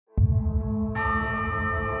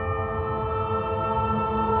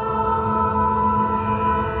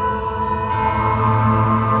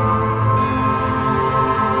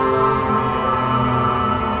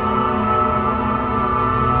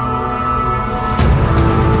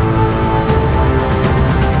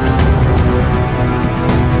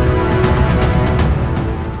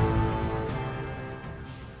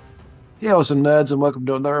Awesome nerds, and welcome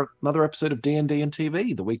to another episode of D&D and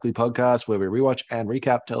TV, the weekly podcast where we rewatch and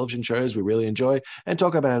recap television shows we really enjoy and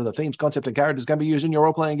talk about how the themes, concept, and characters can be used in your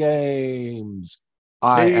role-playing games.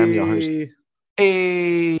 I am your host.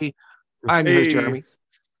 Hey, I'm your host, Jeremy.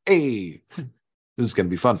 Hey, this is going to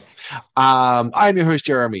be fun. I'm your host,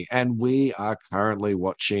 Jeremy, and we are currently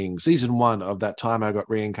watching season 1 of That Time I Got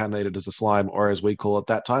Reincarnated as a Slime, or as we call it,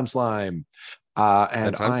 That Time Slime.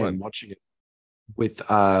 And I am watching it with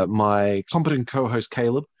my competent co-host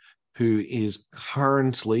Caleb, who is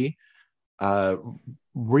currently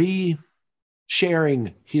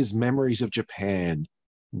re-sharing his memories of Japan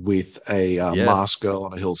with a masked girl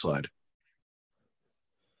on a hillside.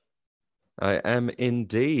 I am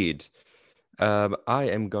indeed. I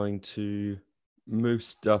am going to move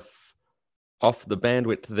stuff off the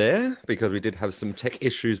bandwidth there because we did have some tech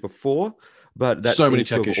issues before, but that seems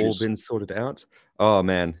to have all been sorted out. Oh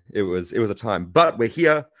man, it was a time. But we're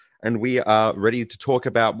here and we are ready to talk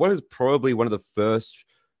about what is probably one of the first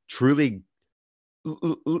truly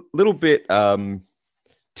little bit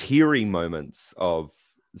teary moments of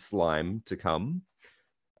slime to come.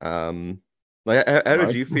 How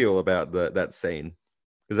did you feel about that scene?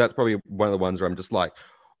 Because that's probably one of the ones where I'm just like,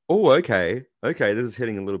 oh, okay, this is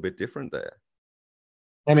hitting a little bit different there.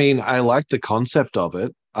 I mean, I liked the concept of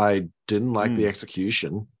it. I didn't like the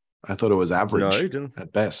execution. I thought it was average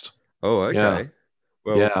at best. Oh, okay. Yeah.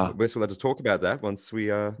 Well, yeah. We're allowed to talk about that once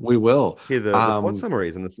we will hear the plot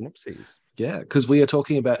summaries and the synopses. Yeah, because we are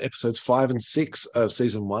talking about episodes 5 and 6 of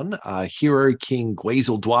season 1, Hero King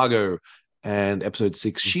Gazel Dwargo, and episode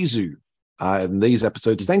 6, Shizu. In these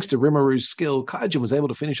episodes, thanks to Rimuru's skill, Kaijin was able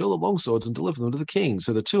to finish all the longswords and deliver them to the king.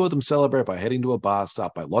 So the two of them celebrate by heading to a bar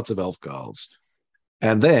staffed by lots of elf girls.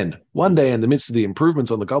 And then, one day in the midst of the improvements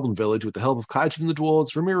on the Goblin Village, with the help of Kaijin and the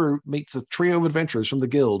dwarves, Rimuru meets a trio of adventurers from the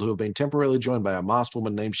guild who have been temporarily joined by a masked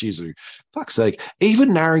woman named Shizu. Fuck's sake,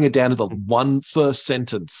 even narrowing it down to the one first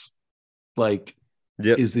sentence,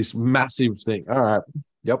 is this massive thing. All right.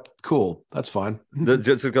 Yep, cool. That's fine.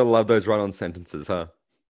 Just gotta love those run-on sentences, huh?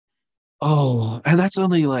 Oh, and that's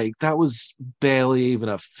only that was barely even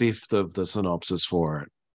a fifth of the synopsis for it.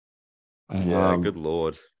 Yeah, good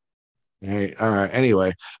lord. Hey, all right.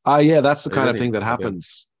 Anyway, that's the kind of thing that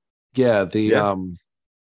happens. Yeah,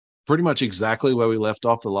 pretty much exactly where we left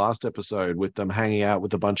off the last episode with them hanging out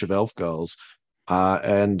with a bunch of elf girls.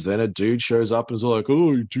 And then a dude shows up and is like,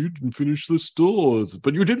 "Oh, you didn't finish the swords,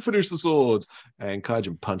 but you did finish the swords." And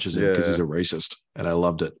Kaijin punches him because he's a racist, and I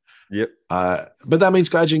loved it. Yep. But that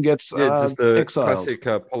means Kaijin gets just a exiled. Classic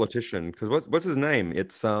politician. Because what's his name?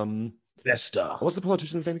 It's Vesta. What's the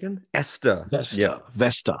politician's name again? Esther. Vesta. Yep.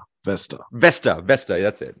 Vesta. That's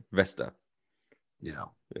it. Vesta. Yeah.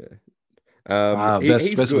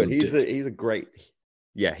 He's good. He's a great.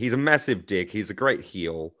 Yeah, he's a massive dick. He's a great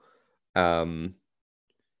heel. It's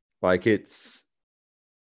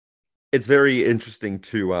very interesting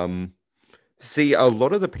to see a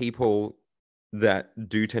lot of the people that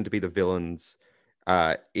do tend to be the villains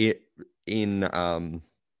in That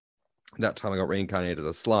Time I Got Reincarnated as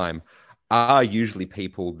a Slime are usually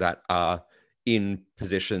people that are in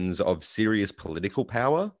positions of serious political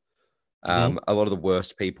power. A lot of the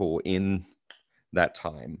worst people in that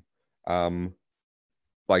time, the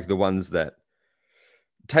ones that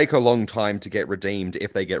take a long time to get redeemed,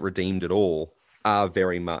 if they get redeemed at all, are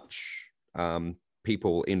very much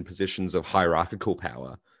people in positions of hierarchical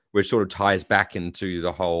power, which sort of ties back into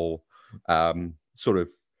the whole sort of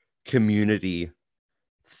community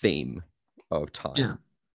theme of time. Yeah.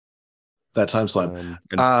 That time slime.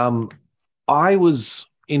 I was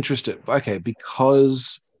interested,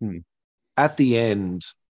 because at the end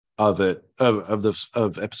of it,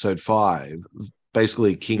 of episode 5,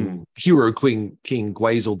 basically Hero King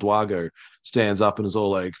Gazel Dwargo stands up and is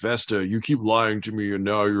all like, "Vesta, you keep lying to me and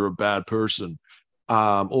now you're a bad person.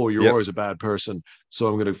 Or you're always a bad person, so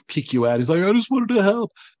I'm going to kick you out." He's like, "I just wanted to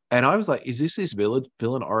help." And I was like, is this his villain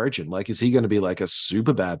origin? Is he going to be a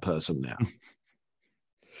super bad person now?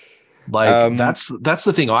 That's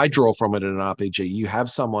the thing I draw from it in an RPG. You have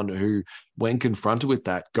someone who, when confronted with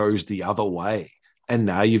that, goes the other way. And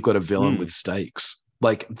now you've got a villain with stakes.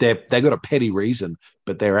 They got a petty reason,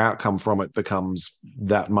 but their outcome from it becomes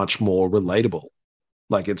that much more relatable.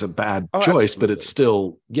 It's a bad choice, absolutely. But it's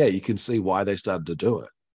still, you can see why they started to do it.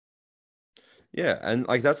 Yeah, and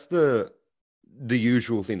that's the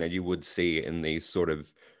usual thing that you would see in these sort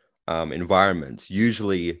of environments.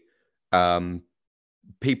 Usually,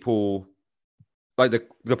 people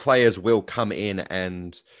the players will come in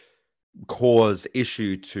and cause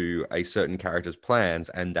issue to a certain character's plans,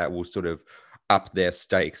 and that will sort of up their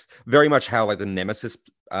stakes. Very much how the Nemesis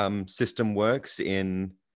system works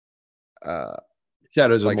in uh,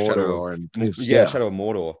 Shadows of like Mordor and things. Yeah. Shadow of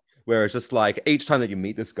Mordor, where it's just like each time that you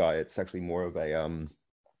meet this guy, it's actually more of a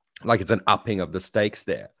like it's an upping of the stakes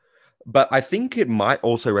there. But I think it might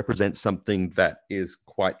also represent something that is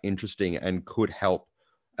quite interesting and could help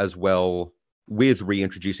as well with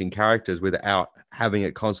reintroducing characters without having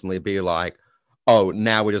it constantly be like, oh,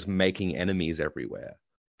 now we're just making enemies everywhere.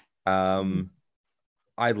 Mm.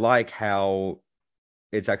 I like how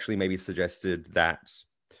it's actually maybe suggested that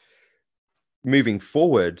moving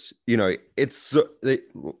forward, it's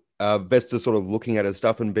Vesta sort of looking at his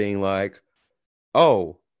stuff and being like,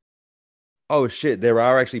 oh, oh shit, there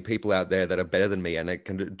are actually people out there that are better than me and that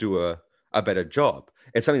can do a better job.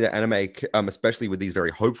 It's something that anime, especially with these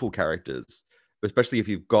very hopeful characters, especially if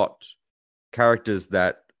you've got characters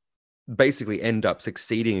that basically end up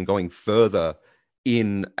succeeding and going further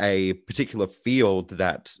in a particular field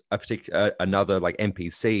that a particular another like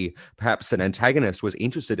NPC, perhaps an antagonist, was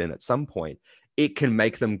interested in at some point. It can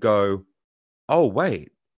make them go, oh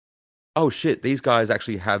wait, oh shit, these guys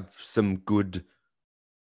actually have some good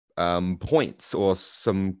points or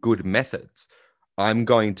some good methods. I'm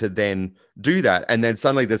going to then do that. And then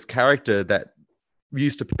suddenly this character that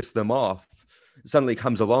used to piss them off suddenly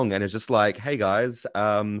comes along and is just like, hey guys,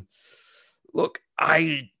 look,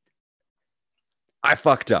 I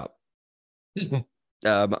fucked up.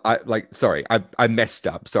 I messed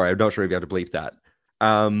up. Sorry, I'm not sure if you have to bleep that.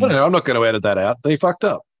 No, I'm not going to edit that out. They fucked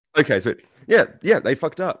up. Okay, so yeah, they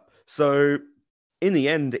fucked up. So in the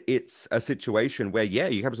end, it's a situation where, yeah,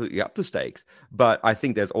 you absolutely up the stakes. But I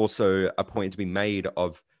think there's also a point to be made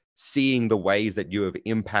of seeing the ways that you have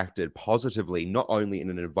impacted positively, not only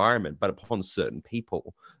in an environment, but upon certain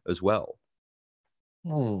people as well.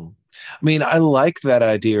 I mean, I like that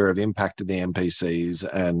idea of impacting the NPCs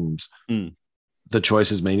and the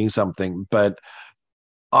choices meaning something, but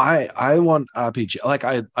I want RPG. Like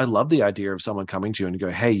I love the idea of someone coming to you and go,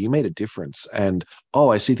 "Hey, you made a difference," and oh,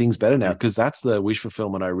 I see things better now, because that's the wish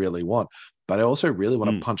fulfillment I really want. But I also really want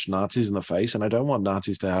to punch Nazis in the face, and I don't want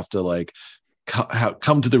Nazis to have to like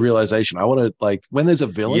come to the realization. I want to, like, when there's a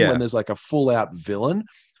villain, when there's like a full out villain,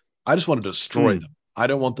 I just want to destroy them. I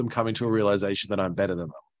don't want them coming to a realization that I'm better than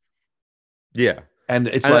them. Yeah. And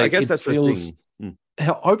it's And I like guess it that's feels the thing.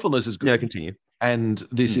 hopefulness is good. Yeah, continue. And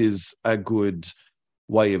this is a good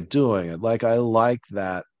way of doing it. Like I like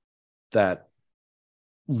that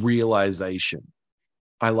realization.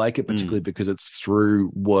 I like it particularly because it's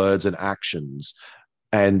through words and actions,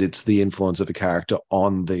 and it's the influence of a character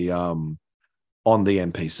on the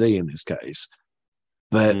NPC in this case.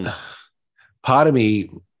 But part of me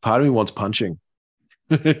wants punching.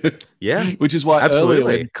 Yeah, Which is why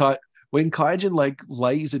absolutely. earlier when Kaijin like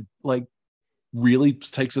lays it, like really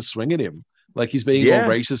takes a swing at him. Like he's being all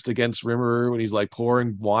racist against Rimuru and he's like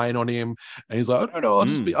pouring wine on him. And he's like, oh no,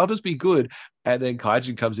 I'll just be good. And then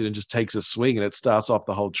Kaijin comes in and just takes a swing and it starts off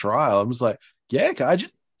the whole trial. I'm just like, yeah, Kaijin,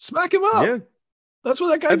 smack him up. Yeah. That's what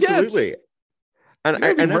that guy Absolutely. gets. And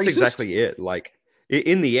that's exactly it. Like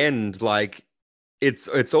in the end, like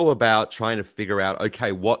it's all about trying to figure out,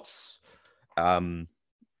 okay, what's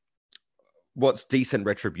decent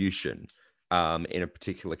retribution in a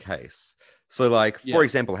particular case. So like, for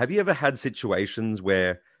example, have you ever had situations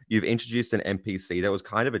where you've introduced an NPC that was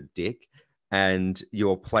kind of a dick and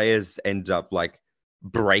your players end up like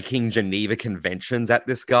breaking Geneva Conventions at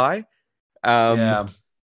this guy? Yeah.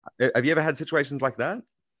 Have you ever had situations like that?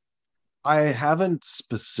 I haven't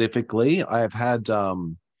specifically. I've had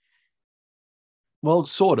well,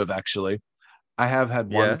 sort of actually. I have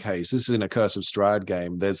had one Yeah. case. This is in a Curse of Strahd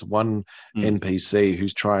game. There's one NPC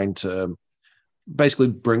who's trying to basically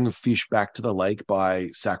bring the fish back to the lake by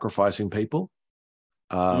sacrificing people.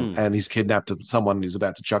 And he's kidnapped someone, he's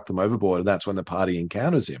about to chuck them overboard, and that's when the party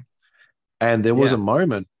encounters him. And there was a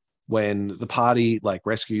moment when the party like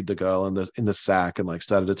rescued the girl in the sack and like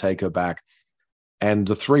started to take her back. And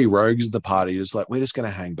the three rogues of the party just like, we're just going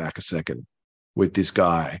to hang back a second with this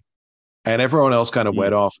guy. And everyone else kind of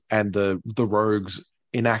went off, and the rogues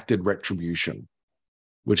enacted retribution,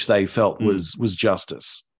 which they felt was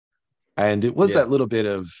justice. And it was that little bit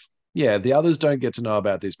of, the others don't get to know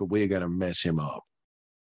about this, but we're going to mess him up.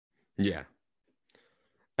 Yeah.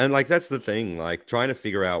 And like that's the thing, like trying to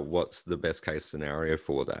figure out what's the best case scenario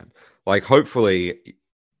for that. Like hopefully,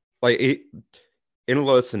 like in a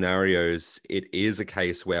lot of scenarios, it is a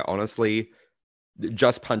case where honestly,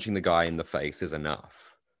 just punching the guy in the face is enough.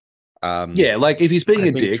 Like if he's being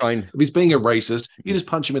a dick, if he's being a racist, you just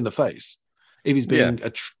punch him in the face. If he's being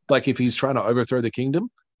if he's trying to overthrow the kingdom,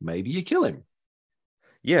 maybe you kill him.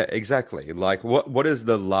 Yeah, exactly. Like what is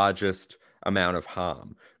the largest amount of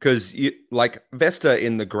harm? Because you like Vesta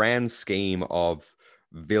in the grand scheme of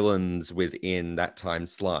villains within that time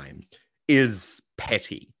slime is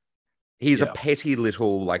petty. He's a Yeah. petty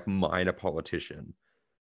little like minor politician.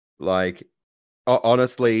 Like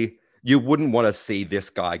honestly, you wouldn't want to see this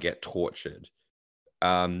guy get tortured.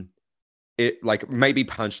 It like maybe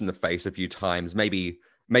punched in the face a few times, maybe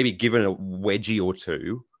given a wedgie or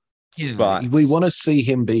two, Yeah. We but want to see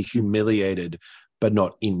him be humiliated, but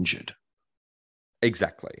not injured.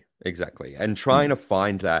 exactly, and trying to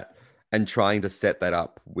find that and trying to set that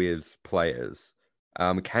up with players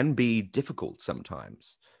can be difficult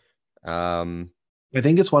sometimes. Um, I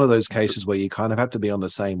think it's one of those cases where you kind of have to be on the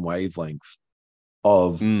same wavelength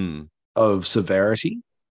of mm, of severity.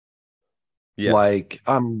 yeah, Like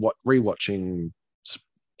I'm rewatching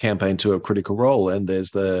campaign 2 of Critical Role, and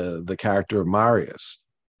there's the character of Marius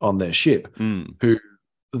on their ship, mm, who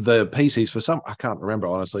the PCs for some I can't remember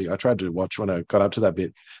honestly. I tried to watch when I got up to that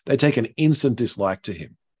bit. They take an instant dislike to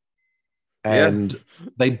him, yeah, and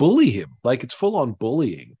they bully him. Like it's full on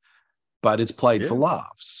bullying, but it's played for yeah,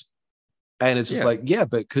 laughs. And it's just yeah, like, yeah,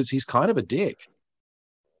 but because he's kind of a dick.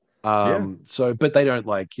 yeah, So but they don't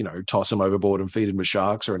like, toss him overboard and feed him to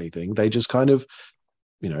sharks or anything. They just kind of,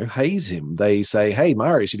 haze him. They say, "Hey,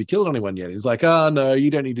 Marius, have you killed anyone yet?" He's like, "Oh no,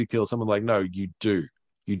 you don't need to kill someone." Like, no, you do.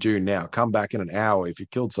 You do now. Come back in an hour if you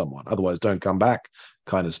killed someone. Otherwise, don't come back,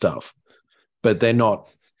 kind of stuff. But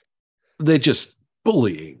they're just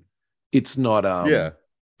bullying. It's not yeah.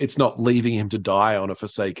 it's not leaving him to die on a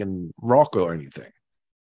forsaken rock or anything.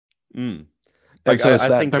 Mm. And so it's I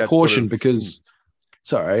that think that's sort proportion of because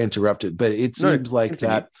sorry, I interrupted, but it no, seems like continue.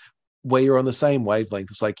 that where you're on the same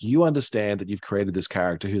wavelength. It's like you understand that you've created this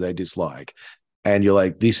character who they dislike, and you're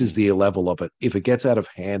like, this is Mm. the level of it. If it gets out of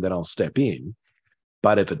hand, then I'll step in.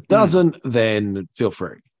 But if it Mm. doesn't, then feel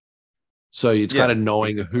free. So it's kind Yeah, of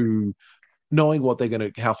exactly. knowing what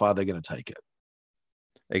how far they're gonna take it.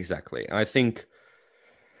 Exactly. I think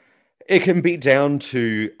it can be down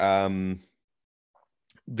to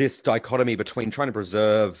this dichotomy between trying to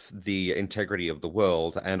preserve the integrity of the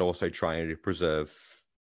world and also trying to preserve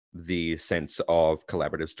the sense of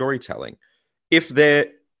collaborative storytelling. If they're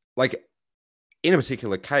like in a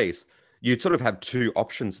particular case, you sort of have two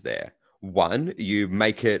options there. One, you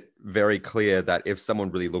make it very clear that if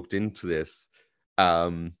someone really looked into this,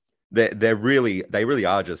 um, they really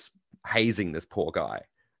are just hazing this poor guy.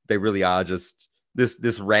 They really are just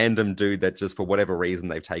this random dude that just for whatever reason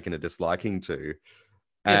they've taken a disliking to,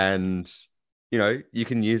 Yeah, and you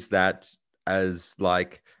can use that as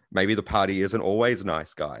like maybe the party isn't always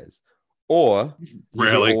nice guys, or you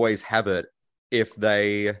could really. always have it if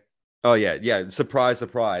they oh yeah, surprise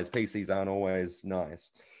surprise, PCs aren't always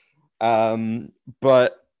nice.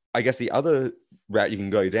 But I guess the other route you can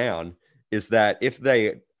go down is that if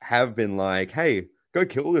they have been like, hey, go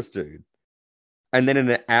kill this dude, and then in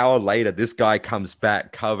an hour later this guy comes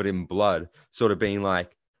back covered in blood, sort of being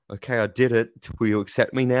like, okay, I did it, will you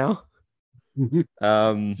accept me now?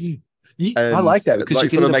 um I like and that because you like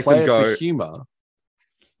can sort of either make them play it for go, humor.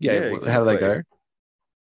 Yeah, yeah, how do they exactly. go?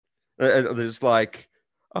 They're just like,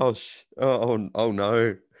 oh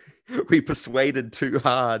no, we persuaded too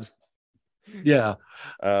hard. Yeah.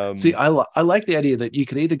 See, um I like the idea that you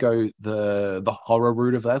can either go the horror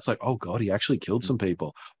route of that. It's like, oh god, he actually killed some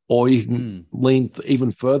people, or you can mm, lean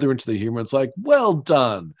even further into the humor. It's like, well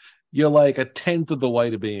done, you're like a tenth of the way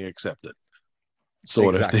to being accepted,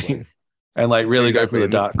 sort of exactly, thing, and like really go for exactly, the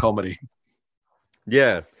and just dark comedy.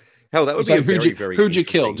 yeah, hell, that would It's be a like, very very who'd you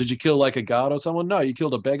kill? interesting. Did you kill like a guard or someone? No, you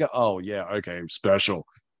killed a beggar. Oh yeah, okay, special,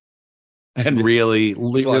 and really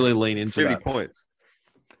Just really like lean into 50 that. points.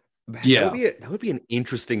 Man, Yeah, that would be an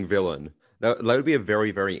interesting villain. That would be a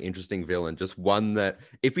very, very interesting villain. Just one that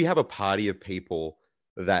if we have a party of people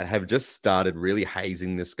that have just started really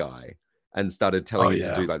hazing this guy and started oh telling him to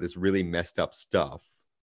yeah. do like this really messed up stuff,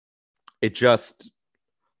 it just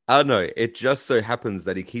I don't know, it just so happens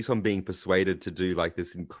that he keeps on being persuaded to do like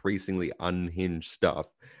this increasingly unhinged stuff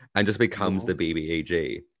and just becomes the Mhm.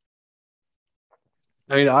 BBEG.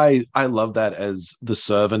 I mean, I love that as the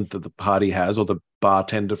servant that the party has, or the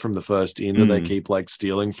bartender from the first inn that they Mm, keep like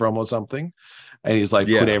stealing from or something. And he's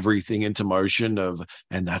like put yeah. everything into motion of,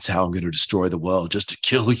 and that's how I'm going to destroy the world, just to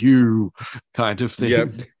kill you, kind of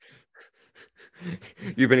Yep. thing.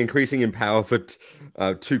 You've been increasing in power for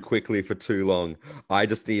too quickly for too long. I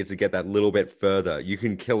just needed to get that little bit further. You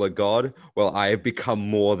can kill a god. Well, I have become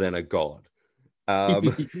more than a god.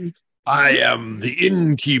 Um, I am the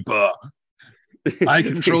innkeeper. I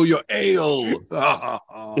control your ale.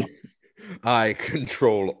 I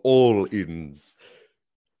control all inns.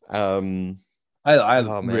 Um, I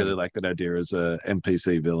oh really man, like that idea as a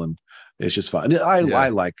NPC villain. It's just fun. I yeah.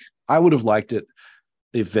 like. I would have liked it.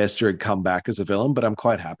 if Vesta had come back as a villain, but I'm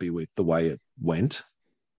quite happy with the way it went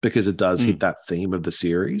because it does hit that theme of the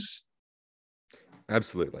series.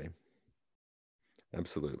 Absolutely. I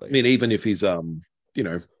mean, even if he's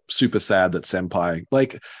super sad that Senpai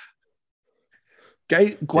Gazel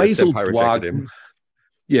Senpai rejected Dwargo, him.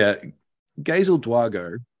 yeah, Gazel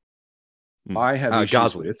Dwargo, I have issues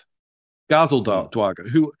Gazel. with. Gazel Dwargo,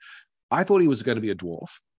 who I thought he was going to be a dwarf,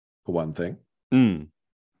 for one thing.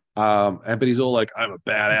 But he's all like, I'm a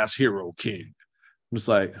badass hero king. I'm just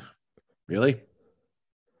like, really?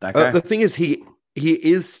 That guy? The thing is, he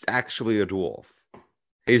is actually a dwarf.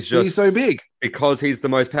 He's so big. Because he's the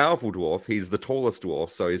most powerful dwarf, he's the tallest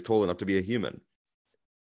dwarf, so he's tall enough to be a human.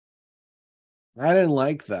 I didn't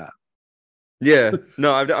like that. Yeah,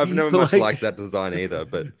 no, I've never much liked that design either.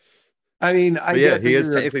 But I mean, he is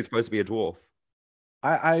technically supposed to be a dwarf.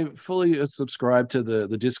 I fully subscribe to the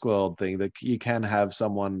Discworld thing that you can have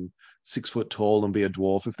someone 6 foot tall and be a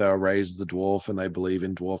dwarf if they were raised as a dwarf and they believe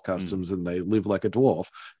in dwarf customs and they live like a dwarf.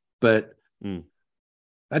 But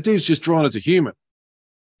that dude's just drawn as a human.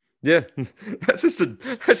 Yeah, that's just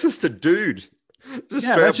a dude.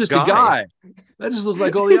 That's just a guy. That just looks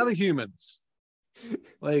like all the other humans.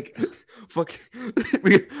 Like, fuck,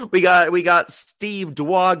 we got Steve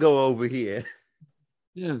Dwargo over here.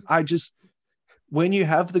 Yeah, when you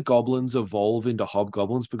have the goblins evolve into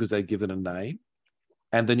hobgoblins because they're given a name,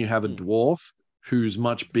 and then you have a dwarf who's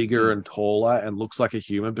much bigger and taller and looks like a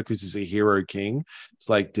human because he's a hero king. It's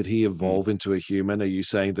like, did he evolve into a human? Are you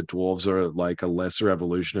saying the dwarves are like a lesser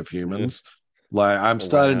evolution of humans? Like, I'm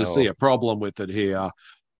starting to see a problem with it here.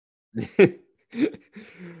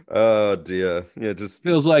 Oh dear. Yeah, just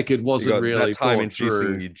feels like it wasn't really that time thought introducing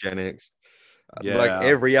through. Eugenics. Like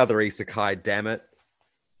every other isekai, damn it.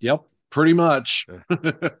 Yep, pretty much.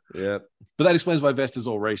 Yeah. But that explains why Vesta's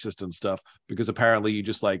all racist and stuff, because apparently you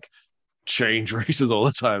just like change races all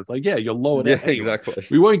the time. It's like, yeah, you're lower down. Anyway, exactly.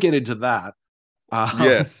 We won't get into that.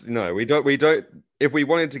 Yes, no, we don't. If we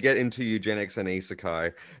wanted to get into eugenics and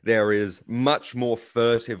isekai, there is much more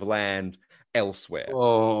fertile land elsewhere.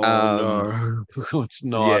 Oh no, let's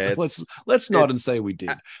not. Yeah, let's not and say we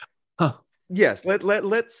did. Yes,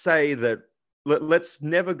 let's say that. Let's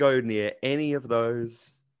never go near any of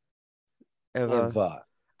those ever.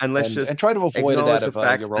 And let's just try to avoid it out of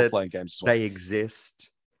your role-playing games as well. They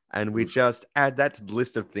exist, and we just add that to the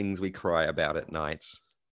list of things we cry about at night.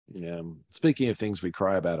 Yeah. Speaking of things we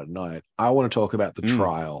cry about at night, I want to talk about the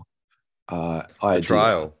trial. The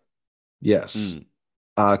trial. Yes.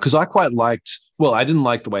 Because I quite liked. Well, I didn't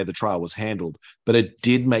like the way the trial was handled, but it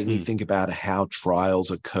did make me think about how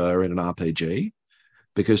trials occur in an RPG.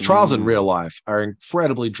 Because trials in real life are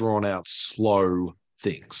incredibly drawn out, slow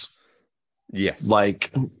things. Yes.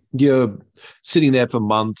 Like, you're sitting there for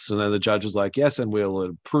months and then the judge is like, yes, and we'll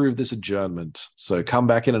approve this adjournment. So come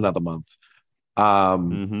back in another month.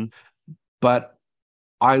 But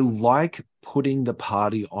I like putting the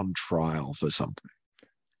party on trial for something.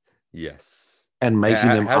 Yes. And making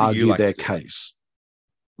them argue their case.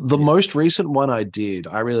 The most recent one I did,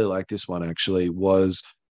 I really like this one actually, was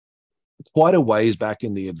quite a ways back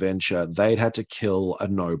in the adventure, they'd had to kill a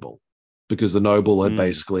noble because the noble had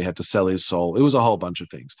basically had to sell his soul. It was a whole bunch of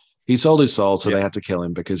things. He sold his soul, so they had to kill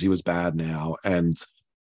him because he was bad now. And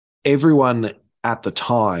everyone at the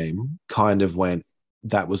time kind of went,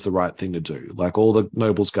 that was the right thing to do. Like, all the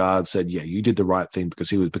noble's guards said, yeah, you did the right thing because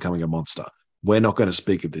he was becoming a monster. We're not going to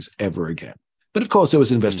speak of this ever again. But of course, there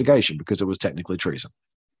was investigation because it was technically treason.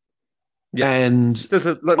 Yeah. And there's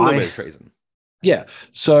a little bit of treason. Yeah.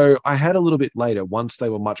 So I had a little bit later, once they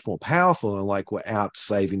were much more powerful and like were out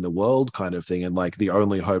saving the world kind of thing and like the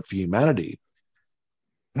only hope for humanity,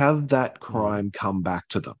 have that crime come back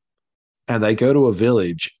to them. And they go to a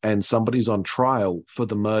village and somebody's on trial for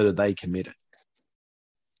the murder they committed.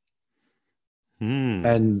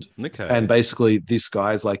 And basically this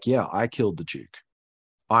guy's like, yeah, I killed the Duke.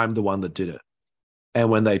 I'm the one that did it. And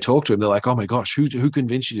when they talk to him, they're like, oh my gosh, who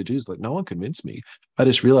convinced you to do this? Like, no one convinced me. I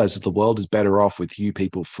just realized that the world is better off with you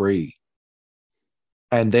people free.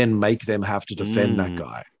 And then make them have to defend that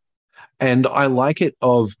guy. And I like it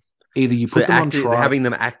of either you put them on trial. Having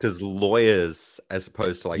them act as lawyers as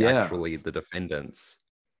opposed to like actually the defendants.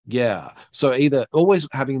 Yeah. So either always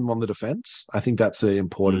having them on the defense. I think that's an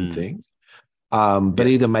important thing. But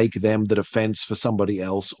either make them the defense for somebody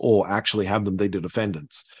else or actually have them be the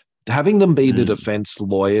defendants. Having them be the defense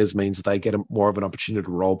lawyers means that they get more of an opportunity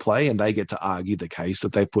to role play and they get to argue the case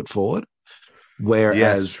that they put forward.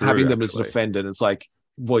 Whereas having them as a defendant, it's like,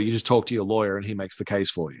 well, you just talk to your lawyer and he makes the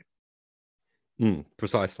case for you.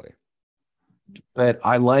 Precisely. But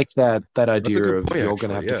I like that idea of you're going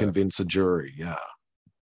to have to convince a jury. Yeah.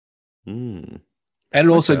 And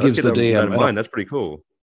it also Okay, I'll gives keep the that DM in mind. That's pretty cool.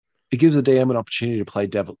 it gives the DM an opportunity to play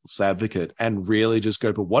devil's advocate and really just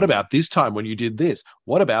go, but what about this time when you did this?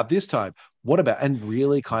 What about this time? What about, and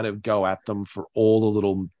really kind of go at them for all the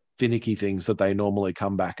little finicky things that they normally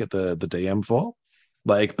come back at the DM for.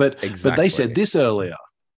 Like, but they said Exactly. this earlier.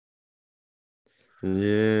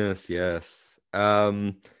 Yes, yes.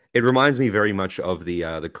 It reminds me very much of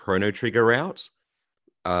the Chrono Trigger route.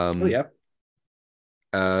 Oh Um, yeah.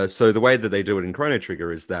 so the way that they do it in Chrono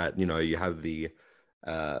Trigger is that, you have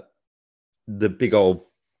uh the big old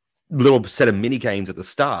little set of mini games at the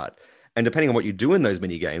start. And depending on what you do in those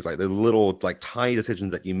mini games, like the little like tiny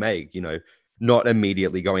decisions that you make, not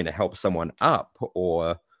immediately going to help someone up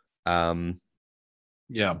um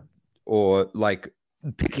Yeah. or like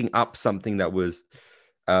picking up something that was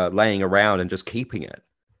laying around and just keeping it.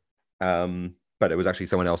 But it was actually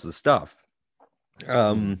someone else's stuff.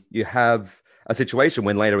 You have a situation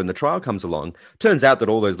when later in the trial comes along, turns out that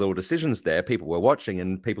all those little decisions there, people were watching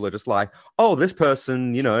and people are just like, oh, this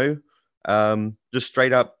person, just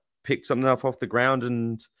straight up picked something up off the ground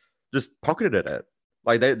and just pocketed it.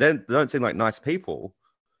 Like they don't seem like nice people.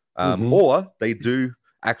 Mm-hmm. Or they do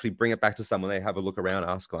actually bring it back to someone. They have a look around,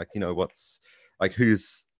 ask like, what's like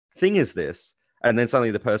whose thing is this? And then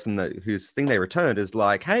suddenly the person whose thing they returned is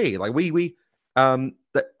like, hey, like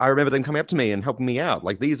I remember them coming up to me and helping me out.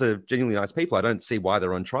 Like these are genuinely nice people. I don't see why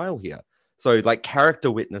they're on trial here. So like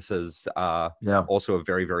character witnesses are Yeah. also a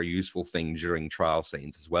very, very useful thing during trial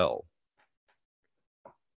scenes as well.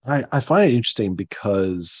 I find it interesting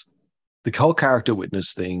because the whole character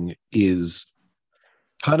witness thing is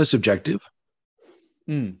kind of subjective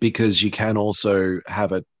because you can also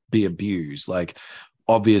have it be abused. Like,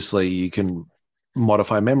 obviously, you can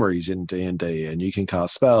modify memories in D&D and you can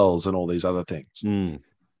cast spells and all these other things.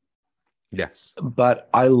 Yes. But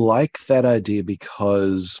I like that idea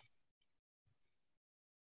because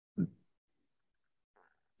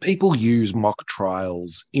people use mock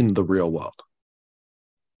trials in the real world.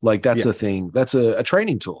 Like, that's a Yes. thing. That's a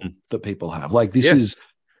training tool that people have. Like, this Yeah. is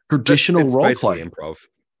traditional It's role basically playing. improv.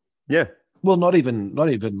 Yeah. Well, not even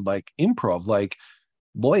like improv. Like,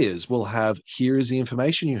 lawyers will have, here is the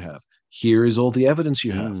information you have, here is all the evidence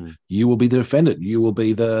you have, you will be the defendant, you will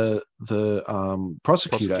be the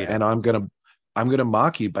prosecutor, and I'm gonna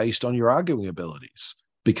mark you based on your arguing abilities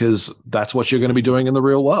because that's what you're going to be doing in the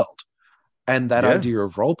real world. And that Yeah. idea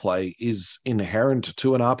of role play is inherent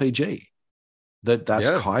to an RPG. That's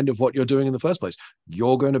Yeah. kind of what you're doing in the first place.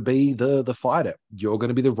 You're going to be the fighter, you're going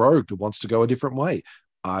to be the rogue that wants to go a different way,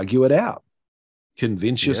 argue it out,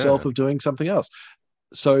 convince yourself Yeah. of doing something else.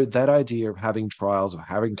 So that idea of having trials, of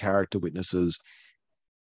having character witnesses,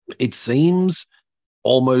 it seems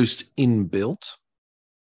almost inbuilt.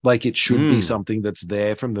 Like it should be something that's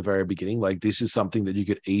there from the very beginning. Like this is something that you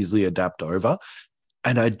could easily adapt over.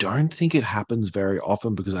 And I don't think it happens very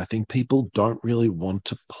often because I think people don't really want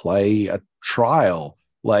to play a trial.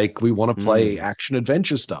 Like we want to play action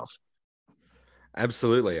adventure stuff.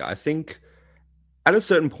 Absolutely. I think at a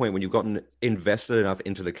certain point when you've gotten invested enough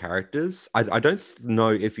into the characters, I don't know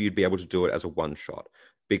if you'd be able to do it as a one shot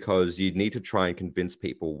because you'd need to try and convince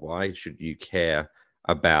people why should you care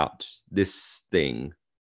about this thing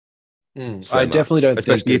I so definitely much, don't think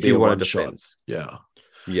especially it'd if be you a want a one shot. defense. Yeah.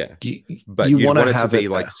 Yeah, You, but you you'd want to want it to have it. be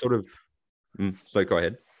like sort of. So go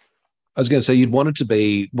ahead. I was going to say you'd want it to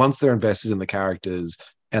be once they're invested in the characters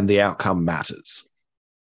and the outcome matters.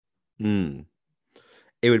 Mm.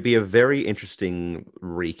 It would be a very interesting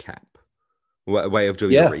recap, way of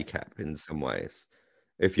doing a Yeah. recap in some ways.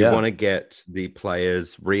 If you Yeah. want to get the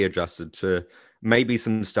players readjusted to maybe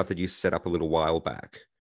some stuff that you set up a little while back,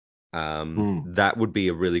 that would be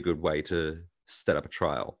a really good way to set up a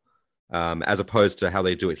trial, as opposed to how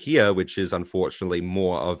they do it here, which is unfortunately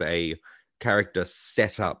more of a character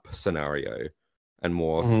setup scenario and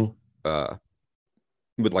more uh,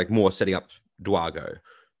 with like more setting up Dwargo,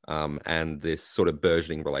 and this sort of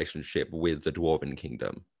burgeoning relationship with the Dwarven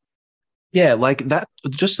Kingdom. Yeah, like that.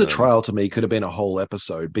 Just the Um, trial to me could have been a whole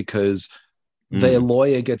episode because their mm,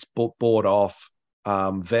 lawyer gets bought off.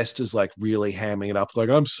 Vesta's like really hamming it up. It's like,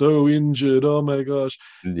 I'm so injured. Oh my gosh.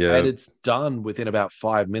 And yeah, it's done within about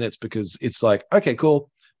 5 minutes because it's like, okay, cool.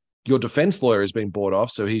 Your defense lawyer has been bought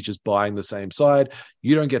off. So he's just buying the same side.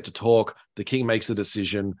 You don't get to talk. The king makes a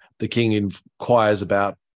decision. The king inquires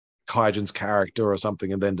about Kaijin's character or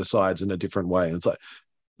something and then decides in a different way. And it's like,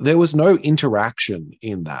 there was no interaction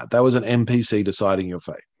in that. That was an NPC deciding your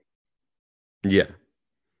fate. yeah,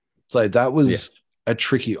 So that yeah, was a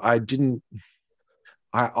tricky. I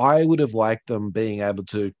would have liked them being able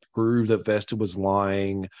to prove that Vesta was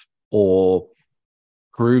lying or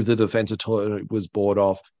prove the defense attorney was bought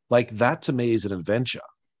off Like that to me is an adventure.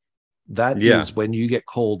 That Yeah. is when you get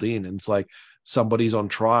called in and it's like somebody's on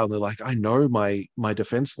trial and they're like, I know my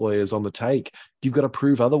defense lawyer's on the take. You've got to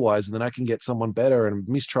prove otherwise, and then I can get someone better and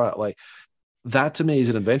mistrial. Like that to me is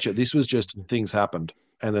an adventure. This was just things happened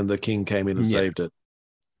and then the king came in and Yeah. saved it.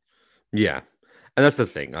 Yeah. And that's the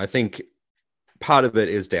thing. I think part of it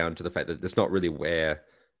is down to the fact that it's not really where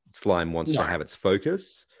Slime wants to No. have its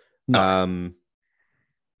focus. No.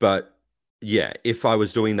 But yeah, if I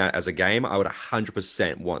was doing that as a game, I would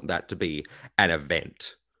 100% want that to be an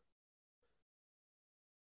event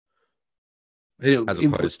as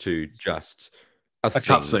opposed to just a a thing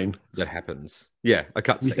cutscene. that happens. Yeah, a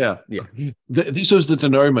cutscene. Yeah. Yeah. This was the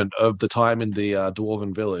denouement of the time in the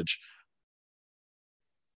Dwarven Village.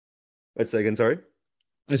 Let's say again, sorry.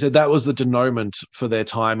 I said that was the denouement for their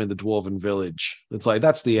time in the Dwarven Village. It's like,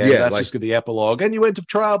 that's the end. Yeah, That's like, just the epilogue. And you went to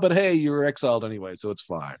trial, but hey, you were exiled anyway, so it's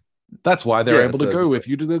fine. That's why they're yeah, able to so go it's with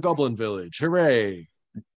you to the Goblin Village. Hooray.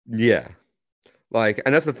 yeah. Like,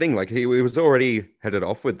 and that's the thing, like he was already headed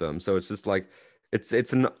off with them, so it's just like it's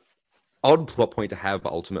an odd plot point to have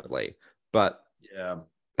ultimately. But Yeah.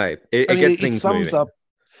 hey, I it mean, gets things moving.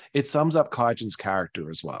 it sums up Kaijin's character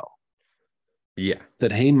as well. Yeah.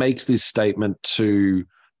 That he makes this statement to,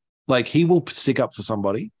 like, he will stick up for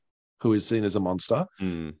somebody who is seen as a monster.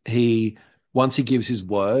 Mm. Once he gives his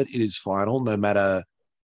word, it is final, no matter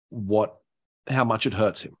how much it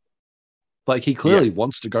hurts him. Like, he clearly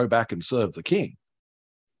wants to go back and serve the king,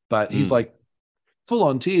 but he's like full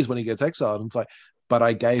on tears when he gets exiled. And it's like, but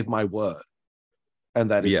I gave my word,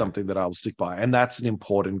 and that is something that I will stick by. And that's an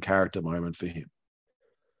important character moment for him.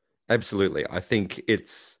 Absolutely. I think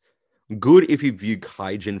it's good if you view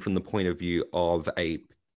Kaijin from the point of view of a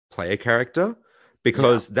player character,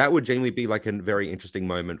 because that would genuinely be like a very interesting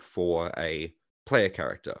moment for a player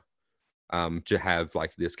character. To have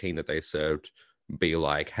like this king that they served be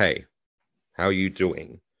like, hey, how are you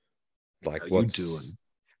doing? Like, how you doing?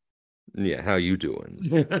 Yeah, how you doing?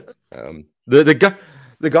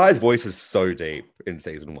 The guy's voice is so deep in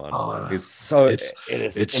season 1. It's so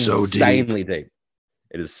insanely deep.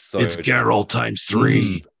 It is so it's deep. Geralt times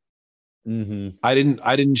 3. Mm-hmm. I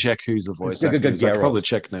didn't check who's the voice actor. I could probably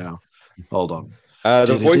check now. Hold on.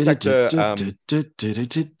 The voice actor,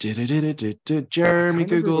 Jeremy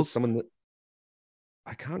Googles. Someone that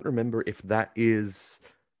I can't remember if that is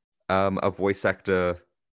a voice actor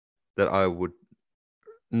that I would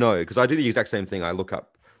know, because I do the exact same thing. I look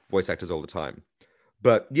up voice actors all the time.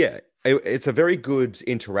 But yeah, it's a very good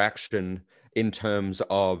interaction in terms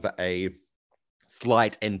of a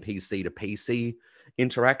slight NPC to PC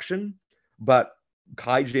interaction. But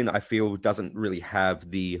Kaijin, I feel, doesn't really have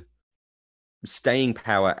the staying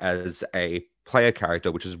power as a player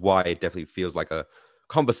character, which is why it definitely feels like a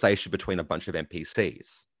conversation between a bunch of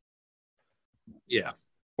NPCs. Yeah.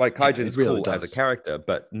 Like Kaijin's really cool as a character,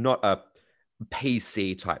 but not a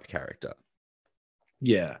PC type character.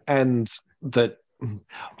 Yeah. And but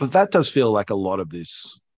that does feel like a lot of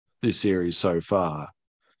this series so far.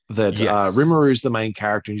 That Rimuru is the main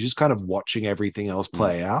character, and you're just kind of watching everything else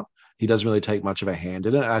play out. He doesn't really take much of a hand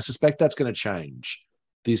in it. And I suspect that's going to change.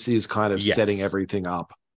 This is kind of setting everything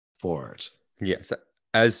up for it. Yes.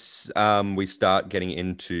 As we start getting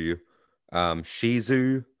into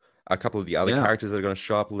Shizu, a couple of the other characters that are going to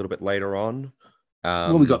show up a little bit later on.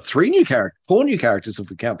 Well, we got 4 new characters if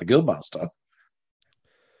we count the Guildmaster.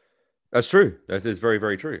 That's true. That is very,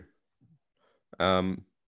 very true.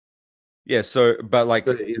 Yeah, so, but like,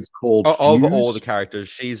 it is called of all the characters,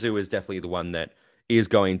 Shizu is definitely the one that is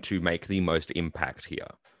going to make the most impact here.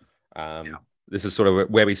 This is sort of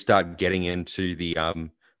where we start getting into the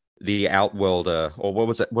Outworlder, or what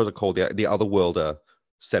was it called? The Otherworlder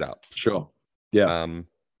setup. Sure. Yeah.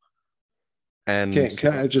 And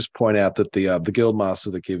can I just point out that the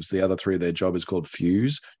Guildmaster that gives the other 3 their job is called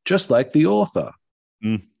Fuse, just like the author.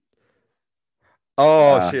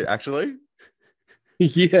 Oh shit! Actually,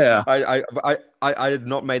 yeah. I had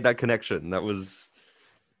not made that connection. That was,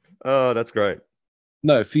 oh, that's great.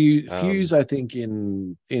 No, Fuse. I think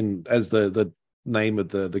in as the name of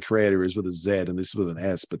the creator is with a Z, and this is with an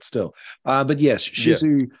S, but still. But yes,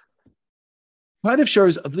 Shizu kind of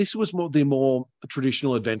shows this was the more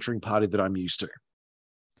traditional adventuring party that I'm used to.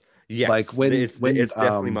 Yes, like when it's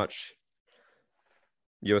definitely much.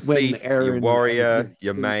 Your thief, Aaron, your warrior,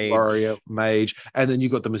 your mage, and then you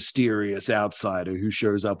got the mysterious outsider who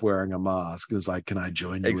shows up wearing a mask and is like, "Can I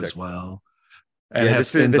join you as well?" And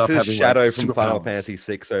this is Shadow from Final Fantasy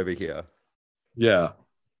VI over here. Yeah,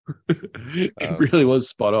 it really was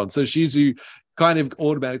spot on. So Shizu, kind of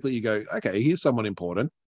automatically, you go, "Okay, here's someone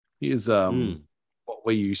important. Here's what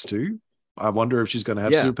we're used to." I wonder if she's going to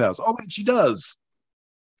have superpowers. Oh, wait, she does.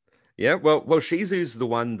 Yeah, well, Shizu's the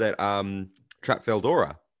one that trapped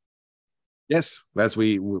Feldora. Yes,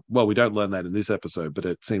 we don't learn that in this episode, but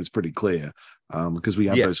it seems pretty clear because we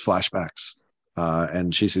have those Yes. flashbacks,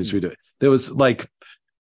 and she seems to be doing. There was like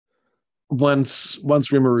once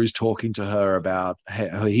Rimuru's talking to her about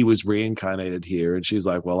how he was reincarnated here, and she's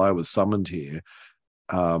like, "Well, I was summoned here."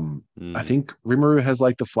 I think Rimuru has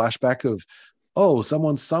like the flashback of, "Oh,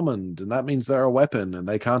 someone's summoned, and that means they're a weapon, and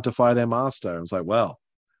they can't defy their master." And it's like, well,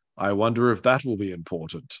 I wonder if that will be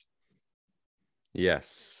important.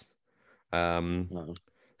 Yes.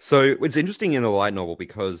 So it's interesting in the light novel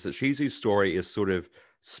because Shizu's story is sort of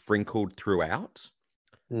sprinkled throughout.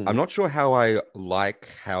 I'm not sure how I like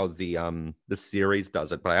how the series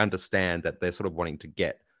does it, but I understand that they're sort of wanting to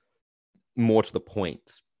get more to the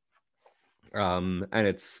point. And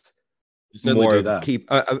it's more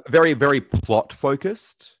of very, very plot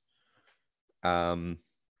focused. So,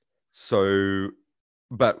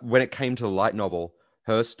 but when it came to the light novel,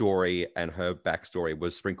 her story and her backstory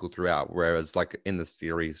was sprinkled throughout, whereas like in the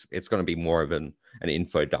series, it's going to be more of an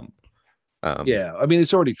info dump. Yeah, I mean,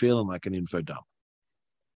 it's already feeling like an info dump.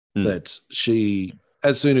 That she,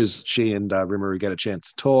 as soon as she and Rimuru get a chance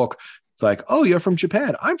to talk, it's like, oh, you're from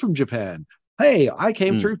Japan. I'm from Japan. Hey, I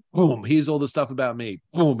came through. Boom. Here's all the stuff about me.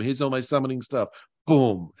 Boom. Here's all my summoning stuff.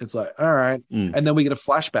 Boom. It's like, all right. And then we get a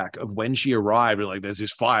flashback of when she arrived, and like, there's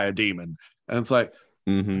this fire demon. And it's like,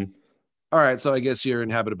 all right, so I guess you're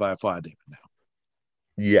inhabited by a fire demon now.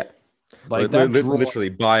 Yeah. Like that literally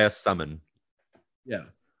by a summon. Yeah.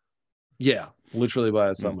 Yeah. Literally by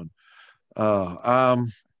a summon.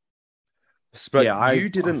 But yeah, you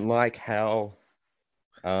didn't like how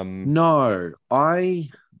no,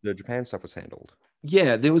 the Japan stuff was handled.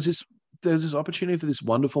 Yeah, there was this opportunity for this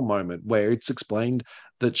wonderful moment where it's explained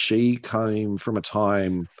that she came from a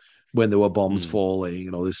time when there were bombs falling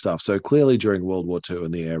and all this stuff. So clearly during World War II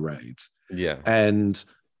and the air raids. Yeah. And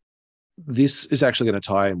this is actually going to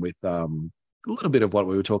tie in with a little bit of what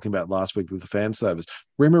we were talking about last week with the fan service.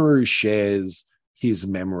 Rimuru shares his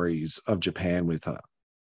memories of Japan with her.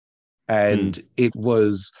 And it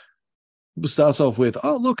starts off with,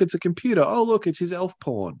 oh, look, it's a computer. Oh, look, it's his elf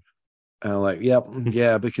porn. And I'm like, yep,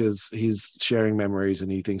 yeah, because he's sharing memories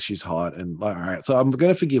and he thinks she's hot. And like, all right, so I'm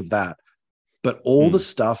going to forgive that. But all the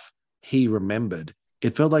stuff he remembered,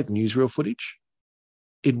 it felt like newsreel footage.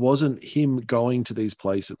 It wasn't him going to these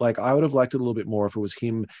places. Like, I would have liked it a little bit more if it was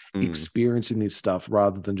him experiencing this stuff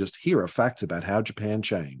rather than just hear facts about how Japan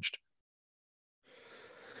changed.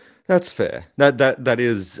 That's fair. That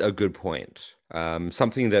is a good point.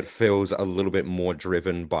 Something that feels a little bit more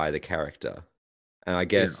driven by the character. And I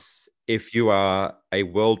guess if you are a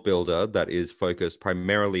world builder that is focused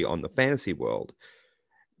primarily on the fantasy world,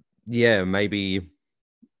 maybe,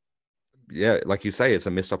 like you say, it's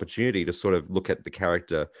a missed opportunity to sort of look at the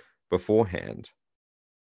character beforehand.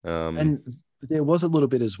 And there was a little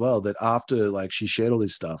bit as well that after like she shared all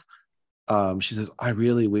this stuff, she says, I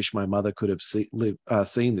really wish my mother could have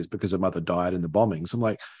seen this because her mother died in the bombings. I'm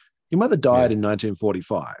like, your mother died in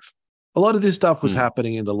 1945. A lot of this stuff was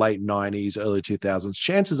happening in the late 90s, early 2000s.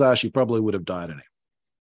 Chances are she probably would have died anyway.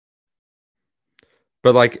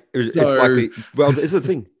 But like, it's likely. Well, there's the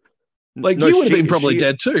thing. Like, you would have been probably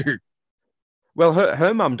dead too. Well,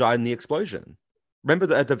 her mum died in the explosion. Remember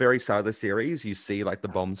that at the very start of the series, you see like the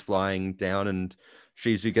bombs flying down and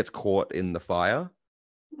Shizu gets caught in the fire.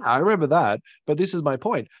 I remember that, but this is my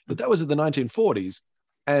point, that was in the 1940s,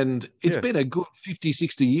 and it's been a good 50,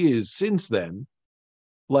 60 years since then.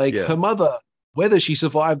 Like, her mother, whether she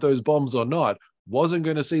survived those bombs or not, wasn't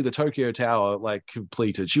going to see the Tokyo Tower, like,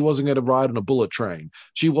 completed. She wasn't going to ride on a bullet train.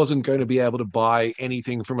 She wasn't going to be able to buy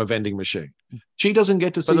anything from a vending machine. She doesn't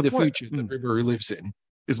get to see the future that Rimuru lives in,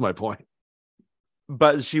 is my point.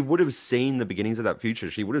 But she would have seen the beginnings of that future.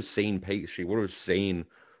 She would have seen peace. She would have seen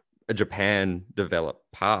Japan develop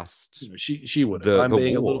past. She would have. I'm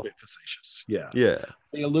being a little bit facetious. Yeah.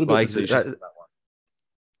 Being a little bit facetious with that one.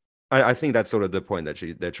 I think that's sort of the point that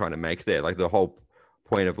they're trying to make there. Like the whole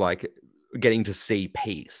point of like getting to see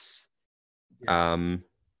peace. And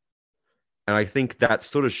I think that's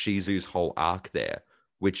sort of Shizu's whole arc there,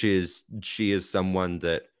 which is she is someone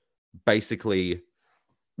that basically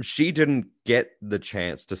she didn't get the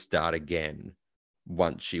chance to start again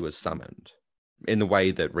once she was summoned in the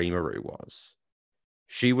way that Rimuru was.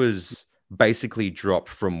 She was basically dropped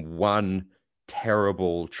from one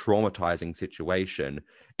terrible, traumatizing situation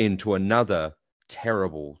into another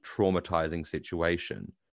terrible, traumatizing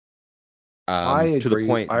situation. I agree. To the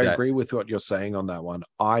point I agree with what you're saying on that one.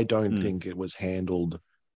 I don't think it was handled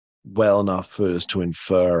well enough for us to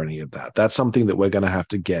infer any of that. That's something that we're going to have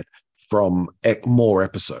to get from more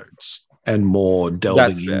episodes. and more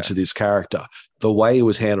That's delving fair. into this character. The way it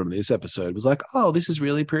was handled in this episode was like, oh, this is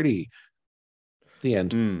really pretty. The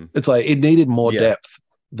end. Mm, It's like it needed more yeah. depth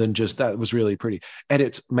than just that. It was really pretty. And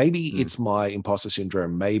it's maybe Mm, it's my imposter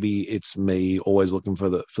syndrome. Maybe it's me always looking for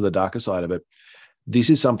the darker side of it. This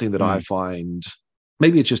is something that I mm, find,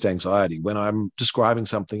 maybe it's just anxiety when I'm describing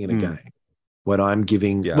something in a mm, game, when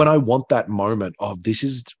yeah. I want that moment of this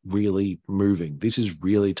is really moving, this is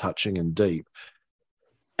really touching and deep,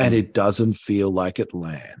 and Mm, it doesn't feel like it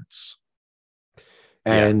lands.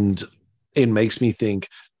 yeah. And it makes me think,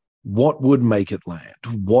 what would make it land?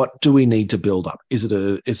 What do we need to build up? Is it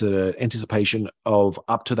an anticipation of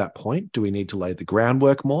up to that point? Do we need to lay the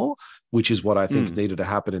groundwork more, which is what I think Mm, needed to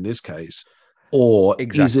happen in this case? Or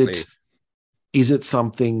exactly. is it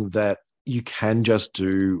something that you can just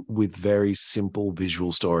do with very simple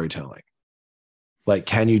visual storytelling? Like,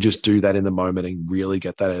 can you just do that in the moment and really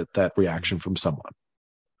get that reaction from someone?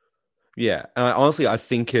 Yeah, honestly, I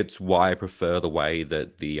think it's why I prefer the way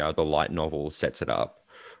that the light novel sets it up,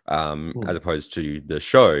 as Hmm. opposed to the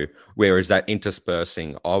show, whereas that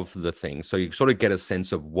interspersing of the thing, so you sort of get a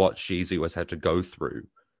sense of what Shizu has had to go through,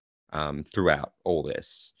 throughout all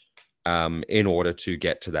this, in order to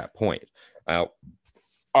get to that point. Uh,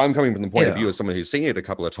 I'm coming from the point of Yeah. view of someone who's seen it a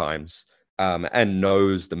couple of times, and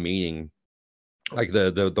knows the meaning, like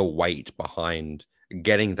the weight behind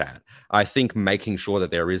getting that. I think making sure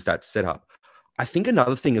that there is that setup. I think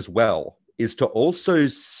another thing as well is to also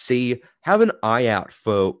have an eye out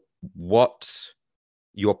for what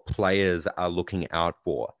your players are looking out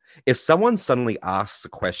for. If someone suddenly asks a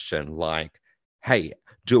question like, "Hey,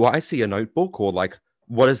 do I see a notebook?" or like,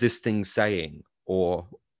 "What is this thing saying?" or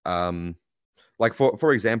like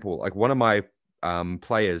for example, like one of my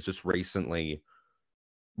players just recently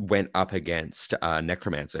went up against a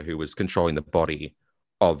necromancer who was controlling the body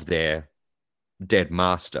of their dead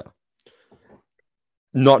master,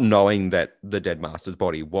 not knowing that the dead master's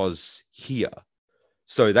body was here.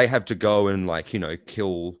 So they have to go and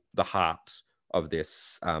kill the heart of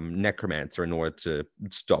this necromancer in order to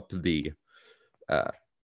stop the uh,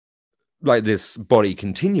 this body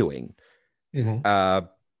continuing. Mhm. Uh,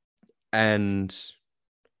 and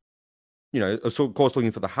so of course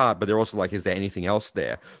looking for the heart, but they're also like, is there anything else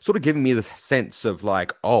there? Sort of giving me the sense of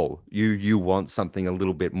like, oh, you want something a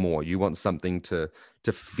little bit more. You want something to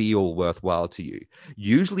feel worthwhile to you.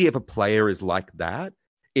 Usually, if a player is like that,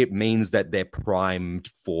 it means that they're primed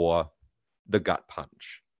for the gut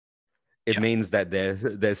punch. It Yeah. means that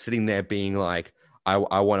they're sitting there being like, I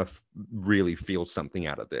want to really feel something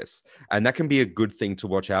out of this, and that can be a good thing to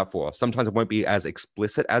watch out for. Sometimes it won't be as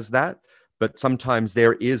explicit as that, but sometimes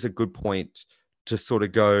there is a good point to sort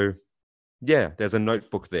of go, yeah, there's a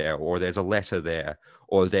notebook there, or there's a letter there,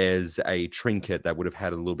 or there's a trinket that would have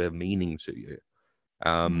had a little bit of meaning to you.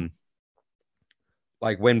 Mm. Um,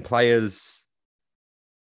 like when players,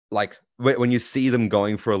 like when you see them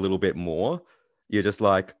going for a little bit more, you're just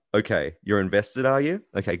like, okay, you're invested, are you?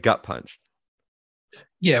 Okay, gut punch.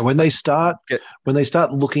 Yeah, Get, when they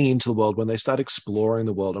start looking into the world, when they start exploring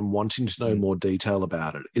the world and wanting to know mm, more detail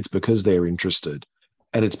about it, it's because they're interested.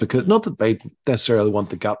 And it's because not that they necessarily want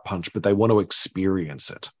the gut punch, but they want to experience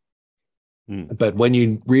it. mm, But when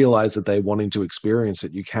you realize that they're wanting to experience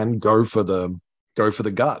it, you can go for the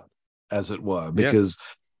gut, as it were, yeah, because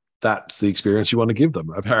that's the experience you want to give them,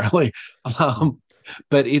 apparently. mm, Um,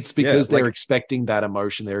 but it's yeah, because they're like, expecting that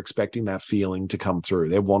emotion, they're expecting that feeling to come through.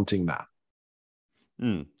 They're wanting that.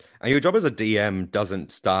 and your job as a DM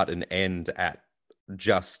doesn't start and end at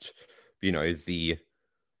just, the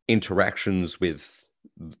interactions with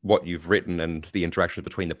what you've written and the interactions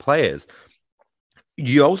between the players.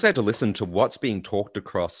 You also have to listen to what's being talked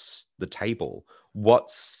across the table.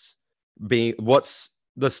 What's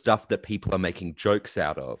the stuff that people are making jokes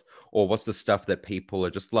out of, or what's the stuff that people are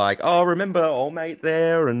just like, oh, remember old mate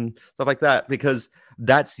there and stuff like that, because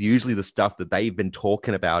that's usually the stuff that they've been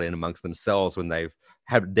talking about in amongst themselves when they've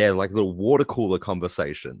had their like little water cooler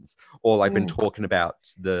conversations, or like been Mm. talking about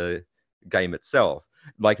the game itself.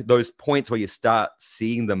 Like those points where you start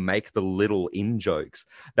seeing them make the little in jokes,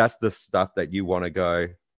 that's the stuff that you want to go,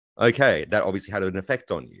 okay, that obviously had an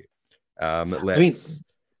effect on you. I mean,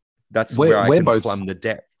 That's we're where I we're can both plumb the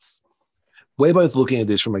depths. we're both looking at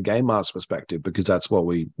this from a game master perspective because that's what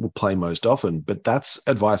we will play most often. But that's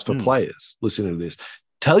advice for Mm, players listening to this.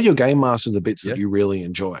 Tell your game master the bits that yeah, you really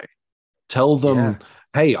enjoy. Tell yeah, them,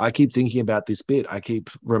 hey, I keep thinking about this bit. I keep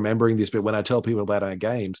remembering this bit. When I tell people about our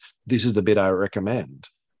games, this is the bit I recommend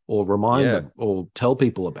or remind yeah. them or tell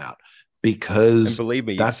people about And because believe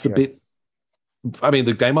me, that's the yeah, bit. I mean,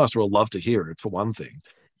 the game master will love to hear it for one thing.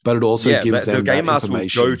 but it also Yeah, gives the them that game master will go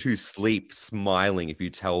information. to sleep smiling if you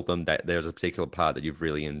tell them that there's a particular part that you've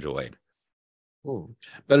really enjoyed.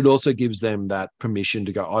 But it also gives them that permission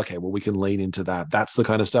to go, okay, well, we can lean into that. That's the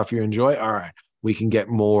kind of stuff you enjoy. All right, we can get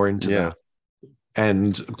more into Yeah. that.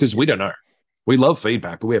 And because we don't know, we love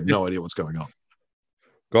feedback, but we have no idea what's going on.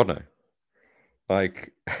 God, no.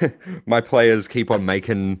 Like, my players keep on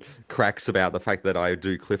making cracks about the fact that I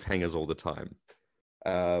do cliffhangers all the time.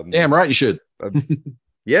 Damn right, you should.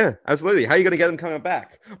 Yeah, absolutely. How are you going to get them coming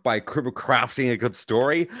back? By crafting a good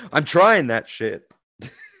story? I'm trying that shit.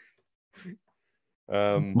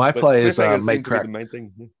 My But players cliffhangers make seem to be crack. the main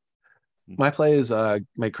thing. My players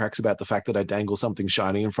make cracks about the fact that I dangle something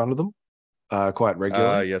shiny in front of them quite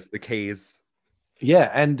regularly. Yes, the keys.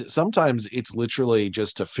 Yeah, and sometimes it's literally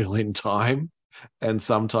just to fill in time, and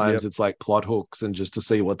sometimes Yep. it's like plot hooks and just to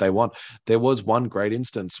see what they want. There was one great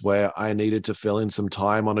instance where I needed to fill in some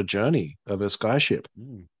time on a journey of a skyship,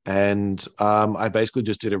 and I basically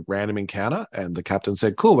just did a random encounter, and the captain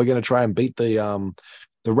said, "Cool, we're going to try and beat the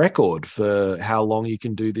record for how long you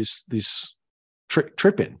can do this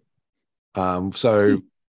trip in." So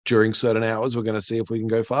during certain hours, we're going to see if we can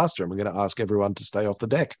go faster, and we're going to ask everyone to stay off the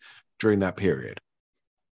deck during that period.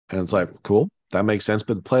 And it's like, cool, that makes sense.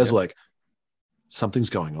 But the players were like, something's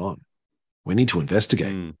going on. We need to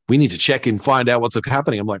investigate. We need to check and find out what's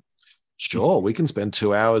happening. I'm like, sure, we can spend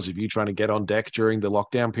 2 hours of you trying to get on deck during the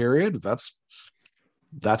lockdown period. That's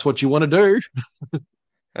what you want to do.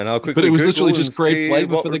 And I'll quickly but it was Google literally just and great see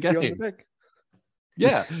flavor what for the would be on game. deck.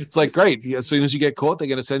 Yeah, it's like great. As soon as you get caught, they're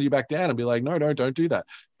going to send you back down and be like, no, don't do that.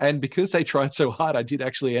 And because they tried so hard, I did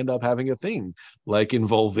actually end up having a thing like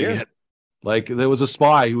involving it. Like there was a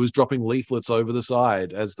spy who was dropping leaflets over the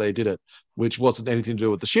side as they did it, which wasn't anything to do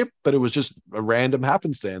with the ship, but it was just a random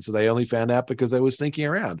happenstance. So they only found out because they were sneaking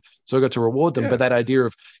around. So I got to reward them. But that idea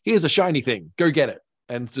of here's a shiny thing, go get it,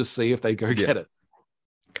 and just see if they go get it.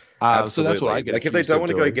 So that's what I get. Like if they don't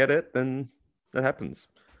want to go get it, then that happens.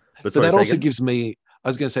 But that also gives me, I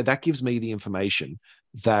was going to say, that gives me the information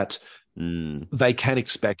that they can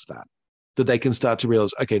expect that they can start to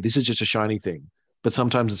realize, okay, this is just a shiny thing, but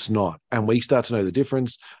sometimes it's not. And we start to know the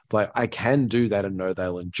difference. Like I can do that and know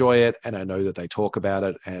they'll enjoy it. And I know that they talk about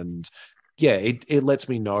it. And yeah, it lets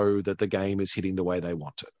me know that the game is hitting the way they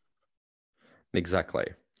want it. Exactly.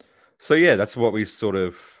 So yeah, that's what we sort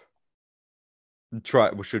of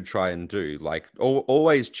should try and do. Like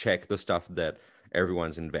always check the stuff that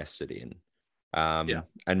everyone's invested in. And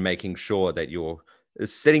making sure that you're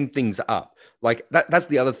setting things up. Like that's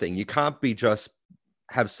the other thing. You can't be just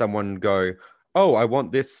have someone go, oh, I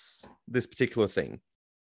want this particular thing.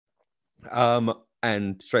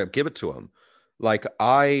 And straight up give it to them. Like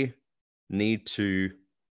I need to,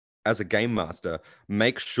 as a game master,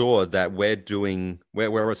 make sure that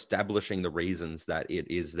we're establishing the reasons that it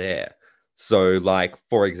is there. So like,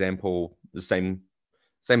 for example, the same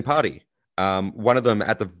party. One of them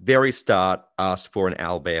at the very start asked for an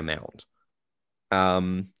owlbear mount.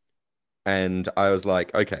 And I was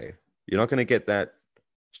like, okay, you're not going to get that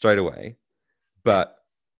straight away. But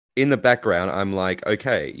in the background, I'm like,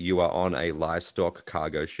 okay, you are on a livestock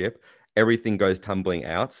cargo ship. Everything goes tumbling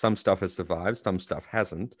out. Some stuff has survived, some stuff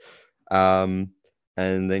hasn't. And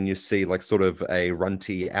then you see like sort of a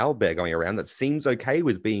runty owlbear going around that seems okay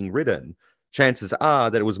with being ridden. Chances are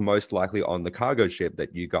that it was most likely on the cargo ship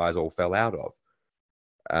that you guys all fell out of.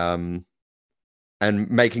 And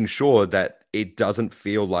making sure that it doesn't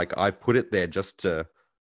feel like I've put it there just to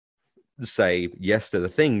say yes to the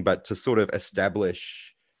thing, but to sort of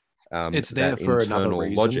establish it's there for another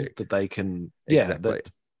reason logic that they can. Exactly. That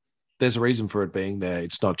there's a reason for it being there.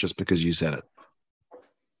 It's not just because you said it.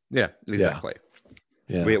 Yeah, exactly.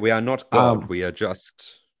 Yeah. We are not God. We are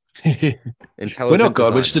just intelligent. We're not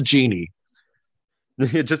God. Designers. We're just a genie.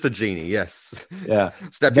 You're just a genie. Yes. Yeah.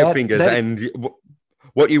 Snap your fingers, and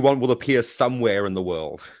what you want will appear somewhere in the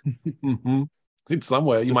world. It's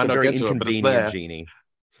somewhere. You just might not get to it, but it's there. Genie.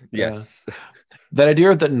 Yes. That idea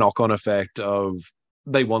of the knock-on effect of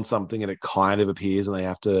they want something and it kind of appears and they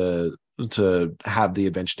have to have the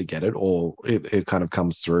adventure to get it, or it kind of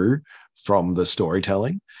comes through from the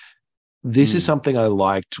storytelling. This is something I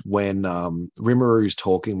liked when Rimuru's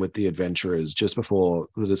talking with the adventurers just before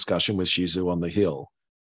the discussion with Shizu on the hill,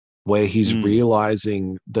 where he's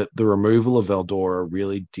realizing that the removal of Eldora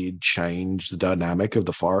really did change the dynamic of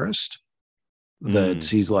the forest. That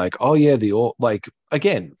he's like, oh yeah,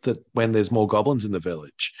 that when there's more goblins in the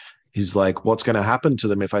village, he's like, what's going to happen to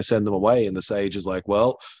them if I send them away? And the sage is like,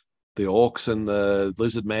 well, the orcs and the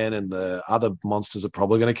lizard man and the other monsters are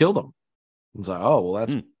probably going to kill them. It's like, oh, well,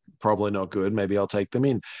 that's probably not good. Maybe I'll take them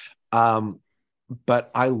in.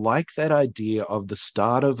 but I like that idea of the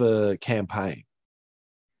start of a campaign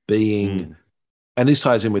being, and this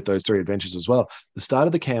ties in with those 3 adventures as well. The start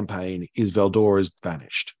of the campaign is Veldora's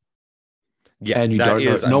vanished. Yeah, and you that don't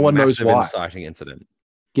know, is a no one knows massive why. inciting incident.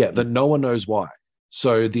 Yeah, that no one knows why.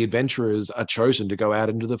 So the adventurers are chosen to go out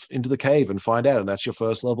into the cave and find out, and that's your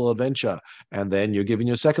first level adventure. And then you're given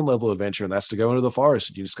your second level adventure, and that's to go into the forest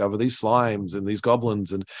and you discover these slimes and these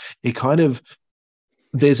goblins, and it kind of,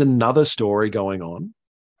 there's another story going on.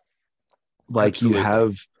 Like Absolutely.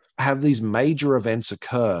 you have these major events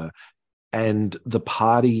occur, and the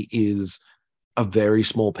party is a very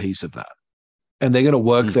small piece of that. And they're going to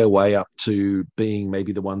work their way up to being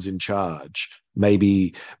maybe the ones in charge,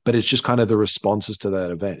 maybe, but it's just kind of the responses to that